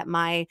find that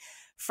my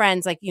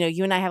friends, like,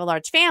 you and I have a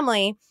large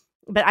family,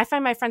 but I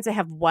find my friends that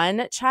have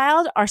one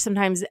child are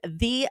sometimes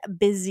the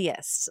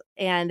busiest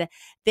and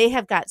they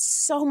have got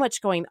so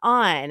much going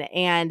on.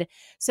 And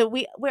so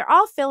we're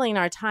all filling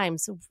our time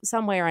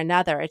some way or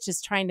another. It's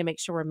just trying to make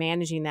sure we're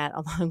managing that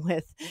along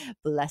with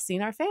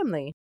blessing our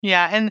family.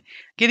 Yeah, and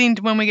getting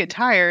to when we get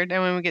tired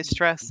and when we get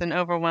stressed and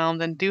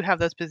overwhelmed and do have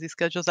those busy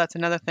schedules, that's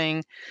another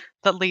thing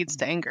that leads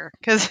to anger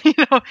because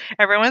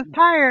everyone's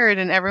tired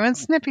and everyone's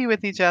snippy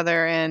with each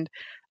other and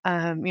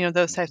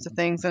those types of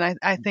things. And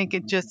I think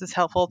it just is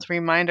helpful to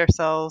remind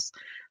ourselves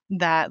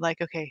that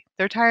like, okay,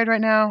 they're tired right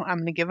now. I'm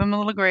going to give them a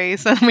little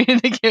grace and we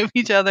need to give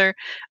each other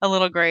a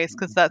little grace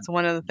because that's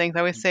one of the things I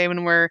always say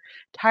when we're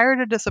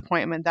tired of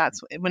disappointment,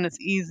 that's when it's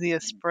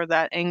easiest for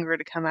that anger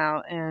to come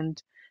out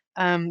and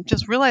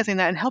just realizing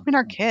that and helping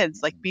our kids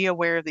like be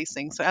aware of these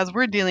things. So as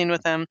we're dealing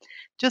with them,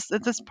 just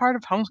it's part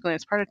of homeschooling,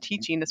 it's part of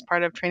teaching, it's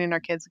part of training our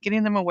kids,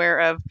 getting them aware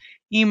of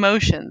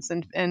emotions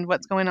and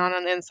what's going on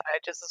the inside,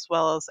 just as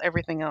well as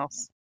everything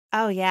else.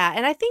 Oh, yeah.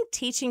 And I think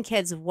teaching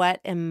kids what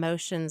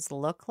emotions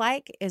look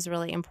like is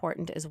really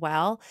important as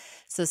well.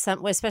 So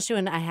especially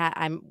when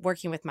I'm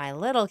working with my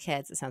little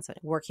kids, it sounds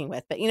like working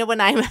with, but when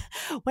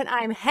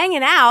I'm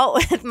hanging out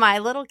with my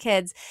little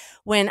kids,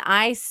 when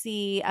I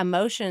see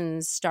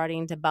emotions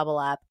starting to bubble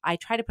up, I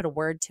try to put a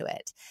word to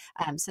it,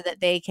 so that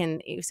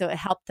so it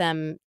help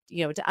them,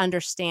 to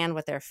understand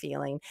what they're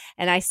feeling.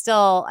 And I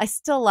still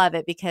love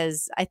it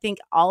because I think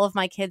all of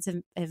my kids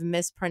have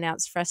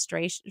mispronounced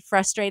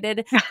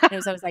frustrated. I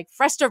was like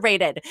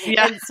frustrated.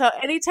 Yeah. And so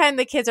anytime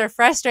the kids are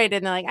frustrated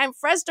and they're like, I'm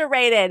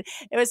frustrated,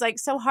 it was like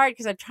so hard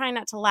because I'm trying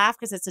not to laugh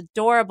because it's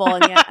adorable.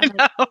 And yet I'm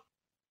like,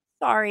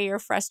 sorry, you're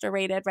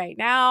frustrated right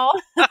now.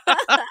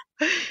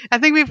 I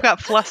think we've got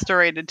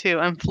flusterated too.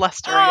 I'm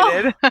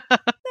flusterated. Oh,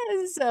 that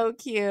is so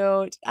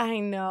cute. I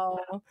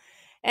know.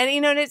 And,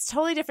 and it's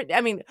totally different. I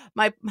mean,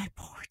 my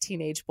poor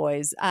teenage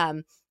boys,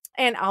 and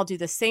I'll do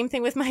the same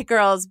thing with my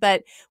girls.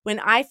 But when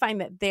I find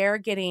that they're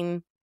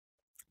getting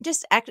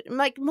just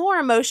like more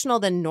emotional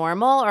than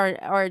normal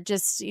or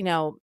just,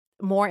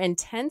 more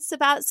intense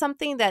about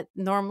something that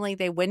normally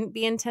they wouldn't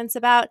be intense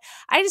about.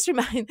 I just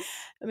remind,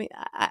 I mean,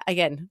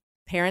 again,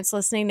 parents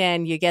listening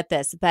in, you get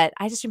this, but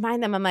I just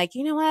remind them, I'm like,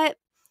 you know what?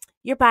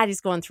 Your body's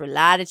going through a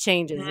lot of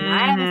changes. And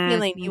I have a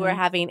feeling you are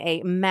having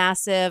a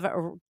massive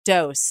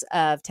dose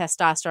of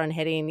testosterone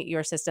hitting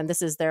your system.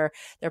 This is their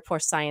poor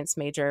science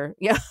major,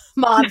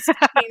 moms.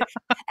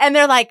 And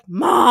they're like,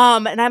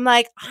 Mom. And I'm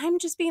like, I'm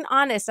just being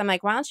honest. I'm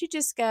like, why don't you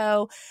just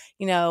go,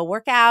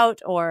 work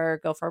out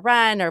or go for a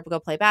run or go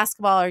play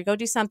basketball or go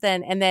do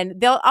something. And then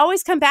they'll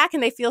always come back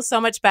and they feel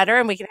so much better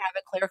and we can have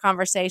a clear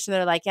conversation.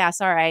 They're like, yeah,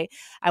 sorry,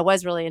 I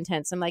was really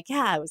intense. I'm like,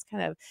 yeah, it was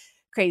kind of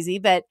crazy.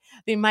 But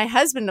I mean, my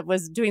husband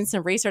was doing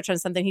some research on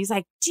something. He's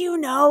like, do you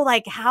know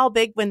like how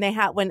big when they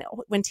have,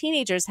 when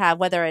teenagers have,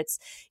 whether it's,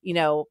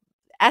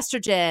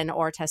 estrogen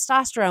or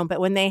testosterone, but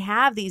when they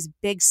have these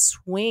big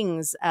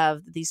swings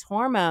of these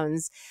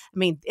hormones, I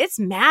mean, it's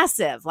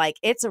massive. Like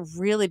it's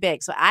really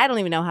big. So I don't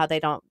even know how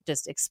they don't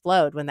just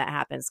explode when that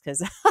happens.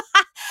 Cause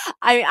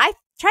I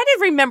try to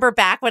remember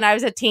back when I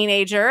was a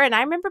teenager and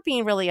I remember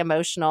being really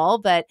emotional,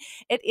 but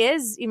it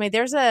is,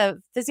 there's a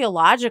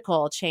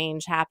physiological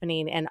change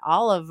happening in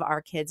all of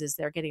our kids as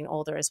they're getting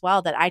older as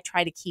well, that I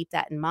try to keep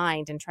that in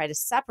mind and try to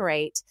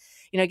separate,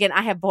 again,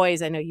 I have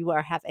boys. I know you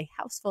have a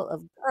house full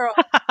of girls.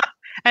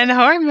 And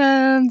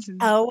hormones,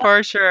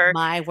 for sure.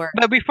 My word.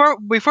 But before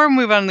we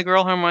move on to the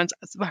girl hormones,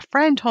 my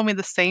friend told me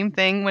the same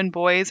thing when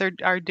boys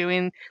are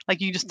doing,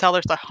 like you just tell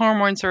there's the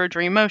hormone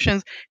surgery,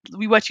 emotions.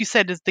 What you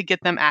said is to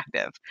get them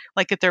active,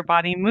 like get their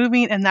body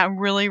moving, and that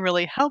really,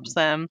 really helps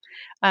them.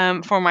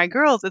 For my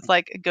girls, it's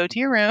like go to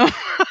your room,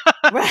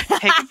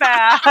 take a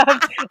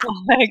bath,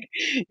 like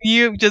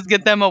you just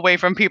get them away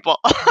from people.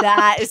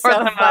 That is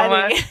so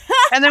funny.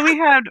 And then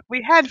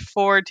we had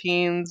 4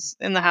 teens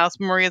in the house.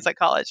 Maria's at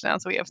college now,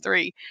 so we have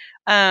 3.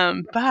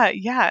 But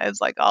yeah,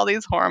 it's like all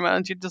these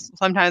hormones. You just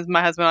sometimes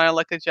my husband and I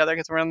look at each other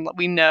because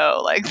we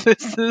know like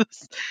this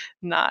is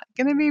not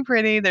gonna be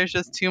pretty. There's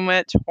just too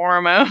much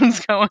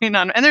hormones going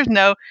on, and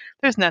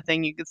there's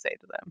nothing you could say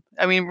to them.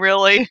 I mean,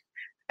 really.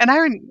 And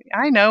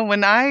I know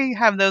when I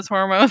have those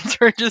hormone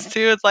surges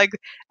too, it's like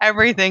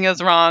everything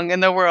is wrong in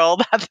the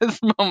world at this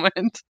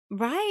moment.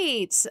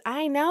 Right.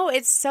 I know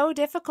it's so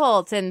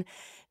difficult, and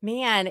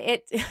man,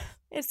 it's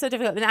so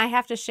difficult. And I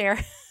have to share.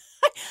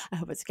 I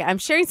hope it's okay. I'm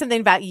sharing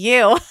something about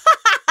you.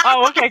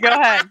 Oh, okay. Go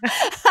ahead.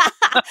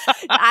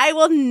 I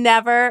will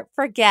never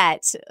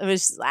forget.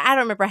 I don't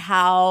remember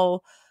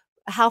how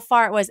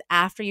far it was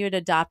after you had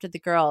adopted the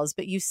girls,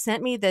 but you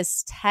sent me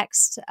this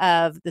text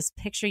of this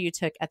picture you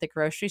took at the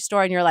grocery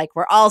store, and you're like,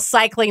 we're all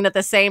cycling at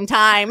the same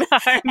time.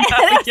 And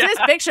it's this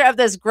picture of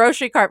this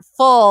grocery cart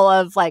full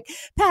of like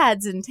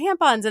pads and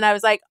tampons. And I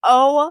was like,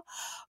 oh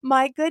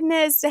my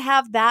goodness, to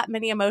have that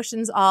many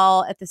emotions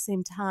all at the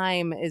same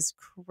time is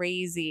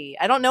crazy.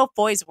 I don't know if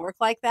boys work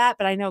like that,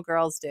 but I know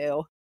girls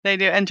do. They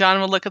do. And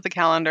John would look at the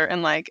calendar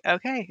and like,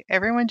 okay,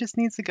 everyone just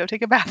needs to go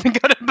take a bath and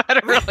go to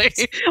bed early.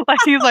 Like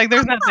he's like,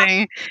 there's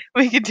nothing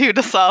we could do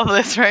to solve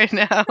this right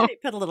now.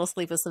 Put a little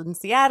Sleepless in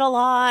Seattle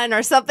on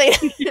or something.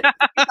 Yeah.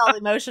 All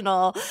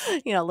emotional,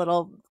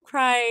 little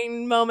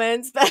crying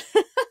moments. But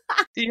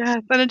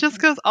yes, and it just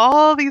goes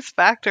all these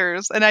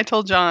factors. And I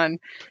told John,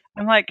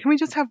 I'm like, can we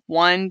just have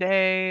one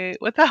day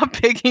without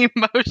big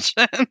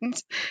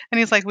emotions? And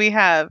he's like, we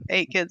have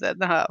 8 kids at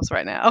the house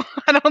right now.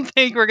 I don't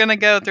think we're going to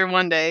go through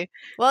one day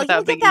without big emotions.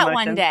 Well, you'll get that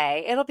one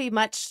day. It'll be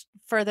much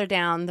further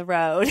down the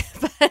road,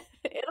 but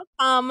it'll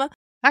come.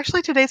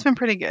 Actually, today's been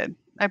pretty good.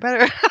 I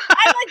better. Don't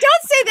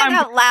say that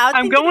out loud.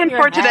 I'm going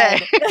for today.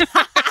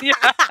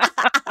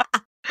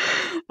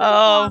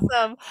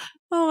 Awesome.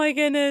 Oh, my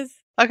goodness.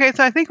 Okay,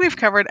 so I think we've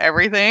covered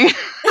everything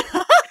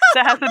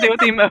that has to do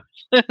with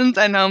emotions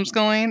and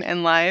homeschooling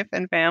and life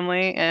and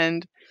family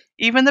and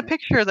even the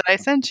picture that I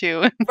sent you.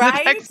 Right?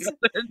 The text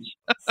message.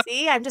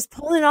 See, I'm just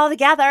pulling it all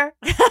together.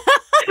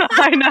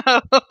 I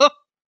know.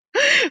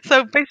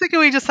 So basically,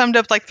 we just summed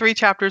up like 3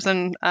 chapters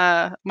in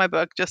my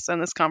book just in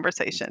this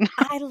conversation.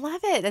 I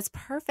love it. That's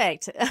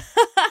perfect. Well,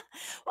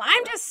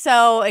 I'm just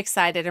so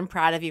excited and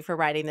proud of you for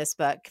writing this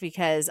book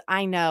because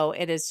I know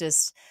it is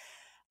just,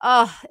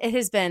 it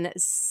has been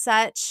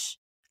such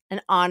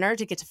an honor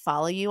to get to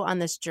follow you on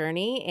this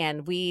journey.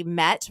 And we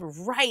met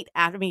right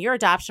after, your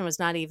adoption was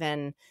not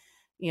even,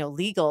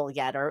 legal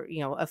yet or,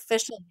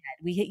 official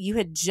yet. You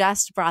had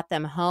just brought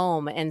them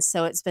home. And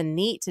so it's been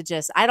neat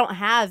to I don't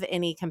have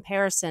any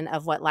comparison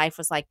of what life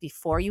was like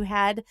before you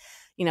had,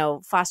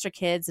 foster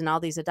kids and all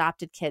these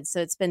adopted kids.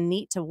 So it's been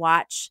neat to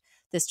watch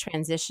this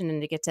transition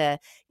and to get to,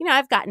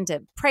 I've gotten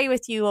to pray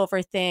with you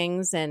over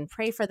things and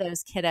pray for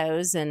those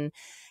kiddos.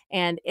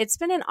 And it's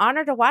been an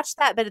honor to watch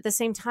that. But at the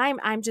same time,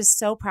 I'm just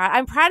so proud.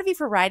 I'm proud of you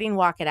for writing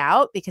Walk It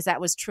Out because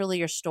that was truly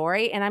your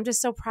story. And I'm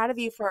just so proud of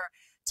you for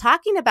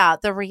talking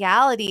about the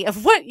reality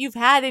of what you've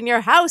had in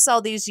your house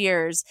all these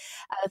years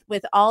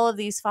with all of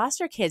these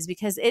foster kids,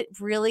 because it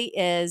really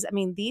is.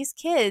 These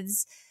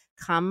kids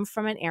come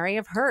from an area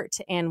of hurt.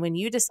 And when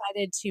you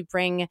decided to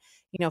bring,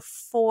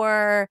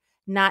 4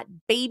 not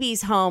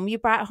babies home. You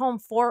brought home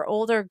 4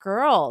 older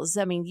girls.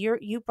 I mean,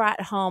 you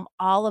brought home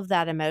all of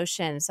that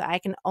emotion. So I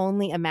can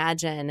only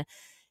imagine,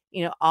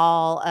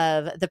 all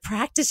of the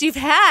practice you've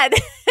had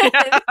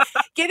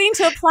getting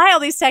to apply all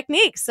these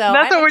techniques. So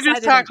That's I'm what we're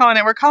just excited. calling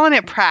it. We're calling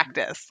it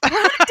practice.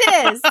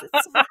 Practice.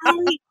 That's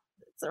right.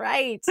 That's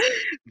right.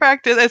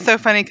 Practice. It's so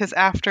funny because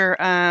after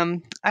I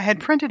had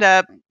printed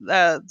up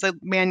the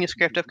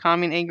manuscript of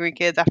Calming Angry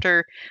Kids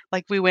after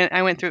I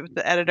went through it with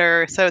the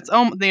editor, so it's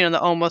the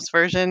almost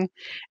version,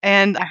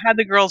 and I had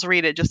the girls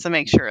read it just to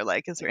make sure,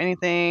 like, is there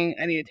anything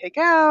I need to take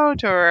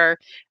out or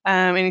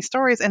any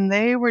stories, and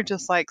they were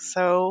just like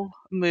so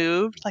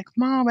moved, like,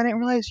 Mom, I didn't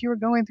realize you were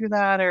going through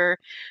that, or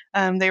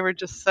they were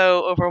just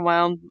so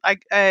overwhelmed.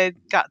 I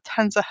got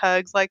tons of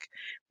hugs, like,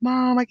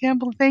 Mom, I can't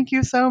believe, thank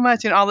you so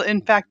much. And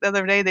in fact, the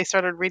other day they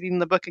started reading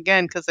the book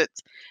again because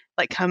it's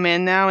like come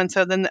in now. And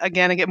so then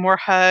again, I get more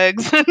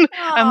hugs. And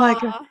I'm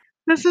like, Aw.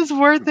 this is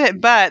worth it.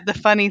 But the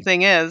funny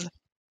thing is,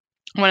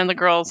 one of the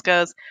girls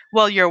goes,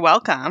 well, you're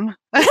welcome.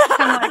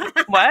 I'm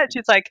like, what?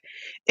 She's like,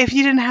 if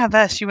you didn't have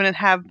us, you wouldn't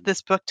have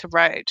this book to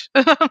write.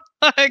 I'm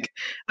like,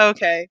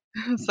 okay.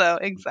 So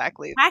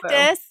exactly.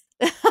 Practice.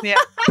 So, yeah,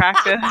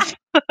 practice.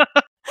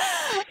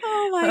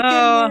 Oh my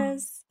Oh,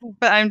 goodness.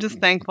 but I'm just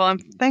thankful. I'm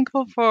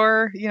thankful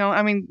for,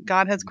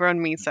 God has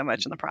grown me so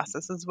much in the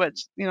processes,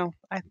 which,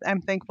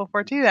 I'm thankful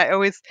for too. I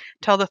always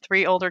tell the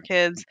 3 older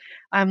kids,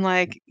 I'm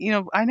like,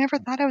 I never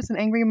thought I was an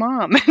angry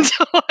mom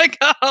until I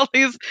got all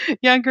these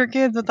younger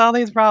kids with all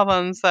these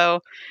problems.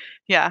 So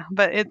yeah,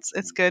 but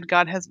it's good.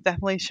 God has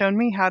definitely shown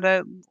me how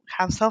to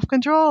have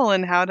self-control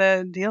and how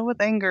to deal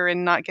with anger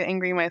and not get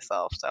angry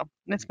myself. So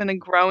it's been a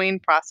growing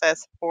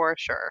process for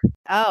sure.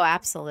 Oh,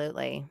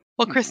 absolutely.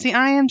 Well, Christy,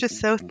 I am just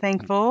so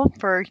thankful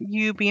for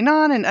you being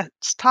on and us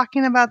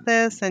talking about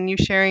this and you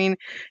sharing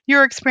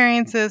your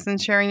experiences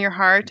and sharing your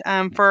heart.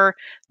 For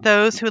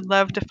those who would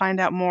love to find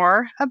out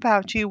more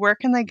about you, where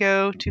can they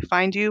go to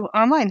find you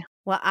online?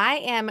 Well, I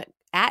am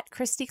at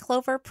Christy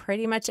Clover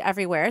pretty much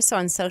everywhere. So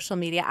on social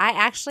media, I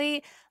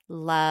actually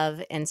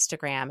love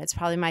Instagram. It's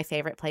probably my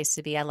favorite place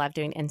to be. I love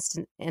doing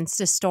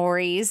Insta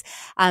stories.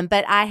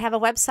 But I have a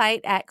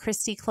website at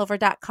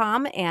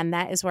ChristyClover.com, and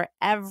that is where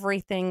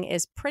everything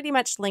is pretty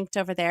much linked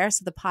over there.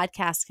 So the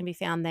podcast can be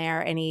found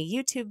there. Any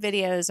YouTube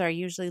videos are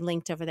usually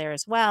linked over there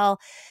as well.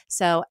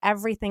 So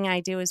everything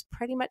I do is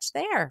pretty much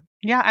there.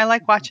 Yeah, I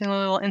like watching the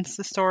little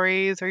Insta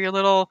stories or your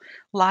little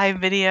live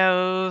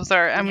videos,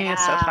 or I mean,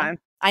 it's so fun.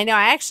 I know.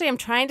 I actually am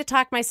trying to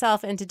talk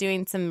myself into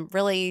doing some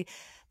really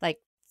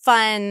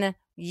fun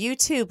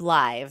YouTube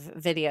live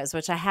videos,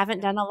 which I haven't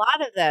done a lot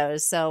of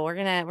those. So we're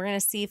gonna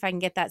see if I can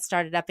get that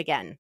started up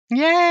again.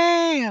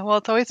 Yay! Well,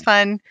 it's always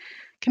fun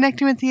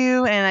connecting with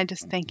you, and I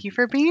just thank you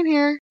for being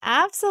here.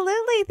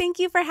 Absolutely. Thank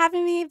you for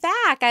having me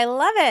back. I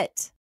love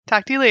it.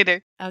 Talk to you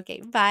later.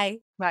 Okay, bye.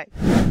 Bye.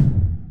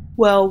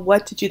 Well,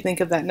 what did you think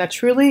of that? Now,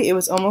 truly, it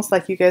was almost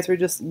like you guys were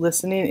just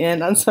listening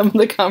in on some of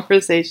the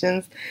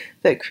conversations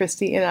that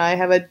Christy and I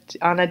have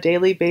on a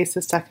daily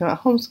basis, talking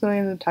about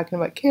homeschooling and talking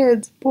about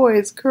kids,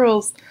 boys,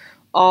 girls,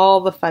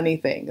 all the funny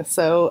things.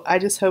 So I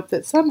just hope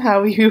that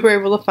somehow you were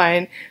able to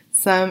find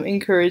some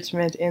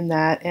encouragement in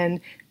that, and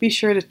be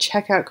sure to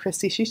check out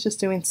Christy. She's just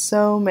doing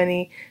so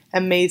many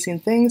amazing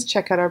things.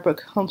 Check out our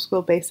book,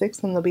 Homeschool Basics,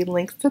 and there'll be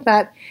links to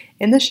that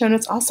in the show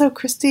notes. Also,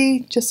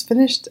 Christy just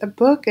finished a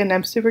book, and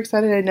I'm super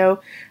excited. I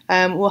know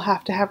we'll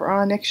have to have her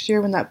on next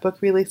year when that book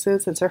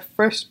releases. It's her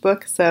first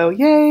book, so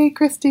yay,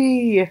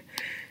 Christy!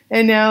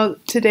 And now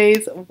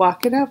today's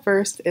Walk It Out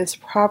verse is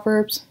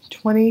Proverbs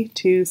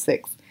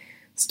 22:6.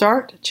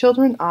 Start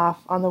children off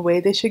on the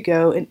way they should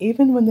go, and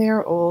even when they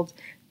are old,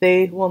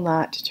 they will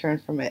not turn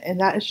from it. And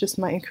that is just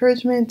my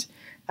encouragement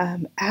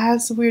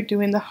as we're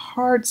doing the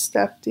hard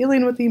stuff,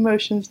 dealing with the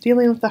emotions,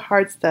 dealing with the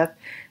hard stuff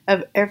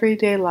of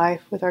everyday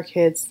life with our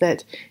kids,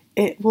 that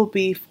it will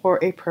be for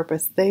a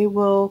purpose. They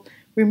will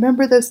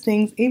remember those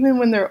things even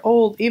when they're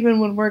old,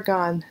 even when we're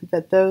gone,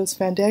 that those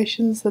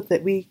foundations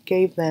that we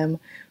gave them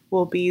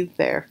will be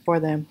there for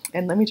them.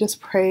 And let me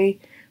just pray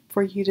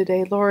for you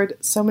today. Lord,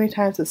 so many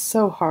times it's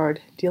so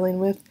hard dealing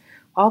with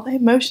all the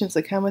emotions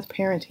that come with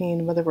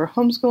parenting, whether we're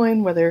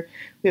homeschooling, whether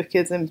we have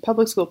kids in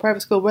public school,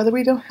 private school, whether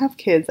we don't have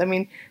kids. I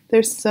mean,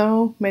 there's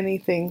so many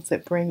things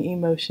that bring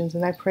emotions.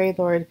 And I pray,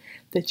 Lord,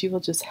 that you will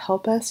just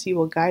help us, you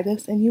will guide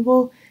us, and you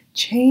will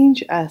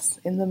change us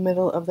in the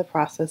middle of the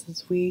process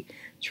as we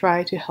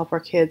try to help our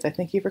kids. I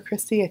thank you for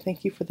Christy. I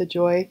thank you for the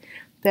joy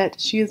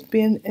that she has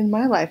been in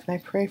my life. And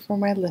I pray for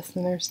my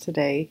listeners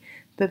today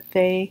that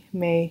they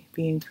may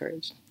be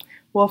encouraged.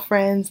 Well,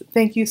 friends,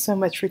 thank you so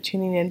much for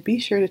tuning in. Be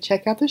sure to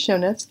check out the show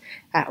notes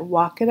at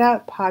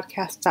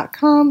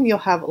walkitoutpodcast.com. You'll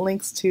have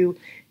links to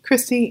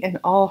Christy and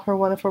all her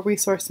wonderful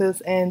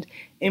resources. And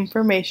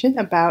information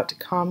about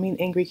Calming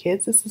Angry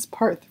Kids. This is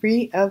part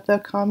 3 of the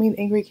Calming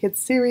Angry Kids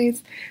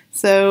series.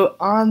 So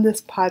on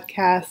this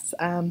podcast,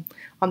 on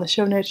the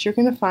show notes, you're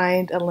going to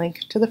find a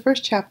link to the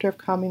first chapter of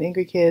Calming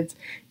Angry Kids.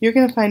 You're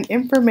going to find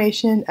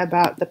information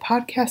about the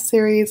podcast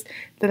series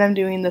that I'm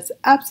doing that's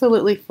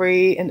absolutely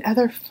free and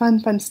other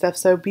fun stuff.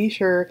 So be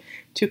sure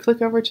to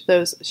click over to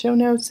those show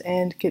notes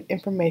and get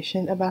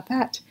information about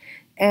that.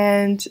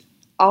 And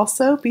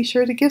also be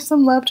sure to give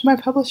some love to my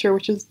publisher,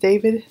 which is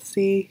David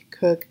C.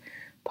 Cook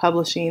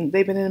Publishing.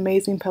 They've been an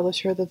amazing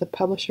publisher. They're the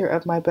publisher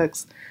of my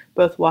books,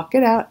 both Walk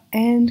It Out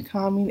and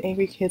Calming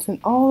Angry Kids, and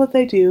all that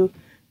they do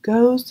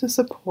goes to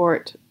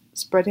support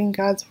spreading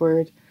God's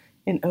Word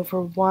in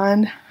over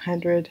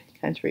 100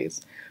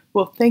 countries.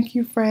 Well, thank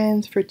you,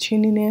 friends, for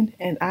tuning in,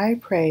 and I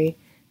pray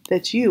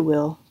that you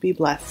will be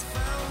blessed.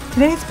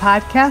 Today's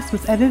podcast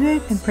was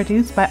edited and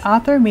produced by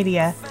Author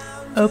Media.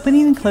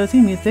 Opening and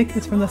closing music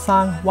is from the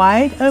song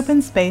Wide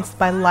Open Space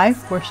by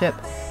Life Worship,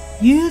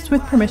 used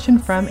with permission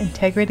from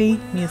Integrity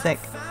Music.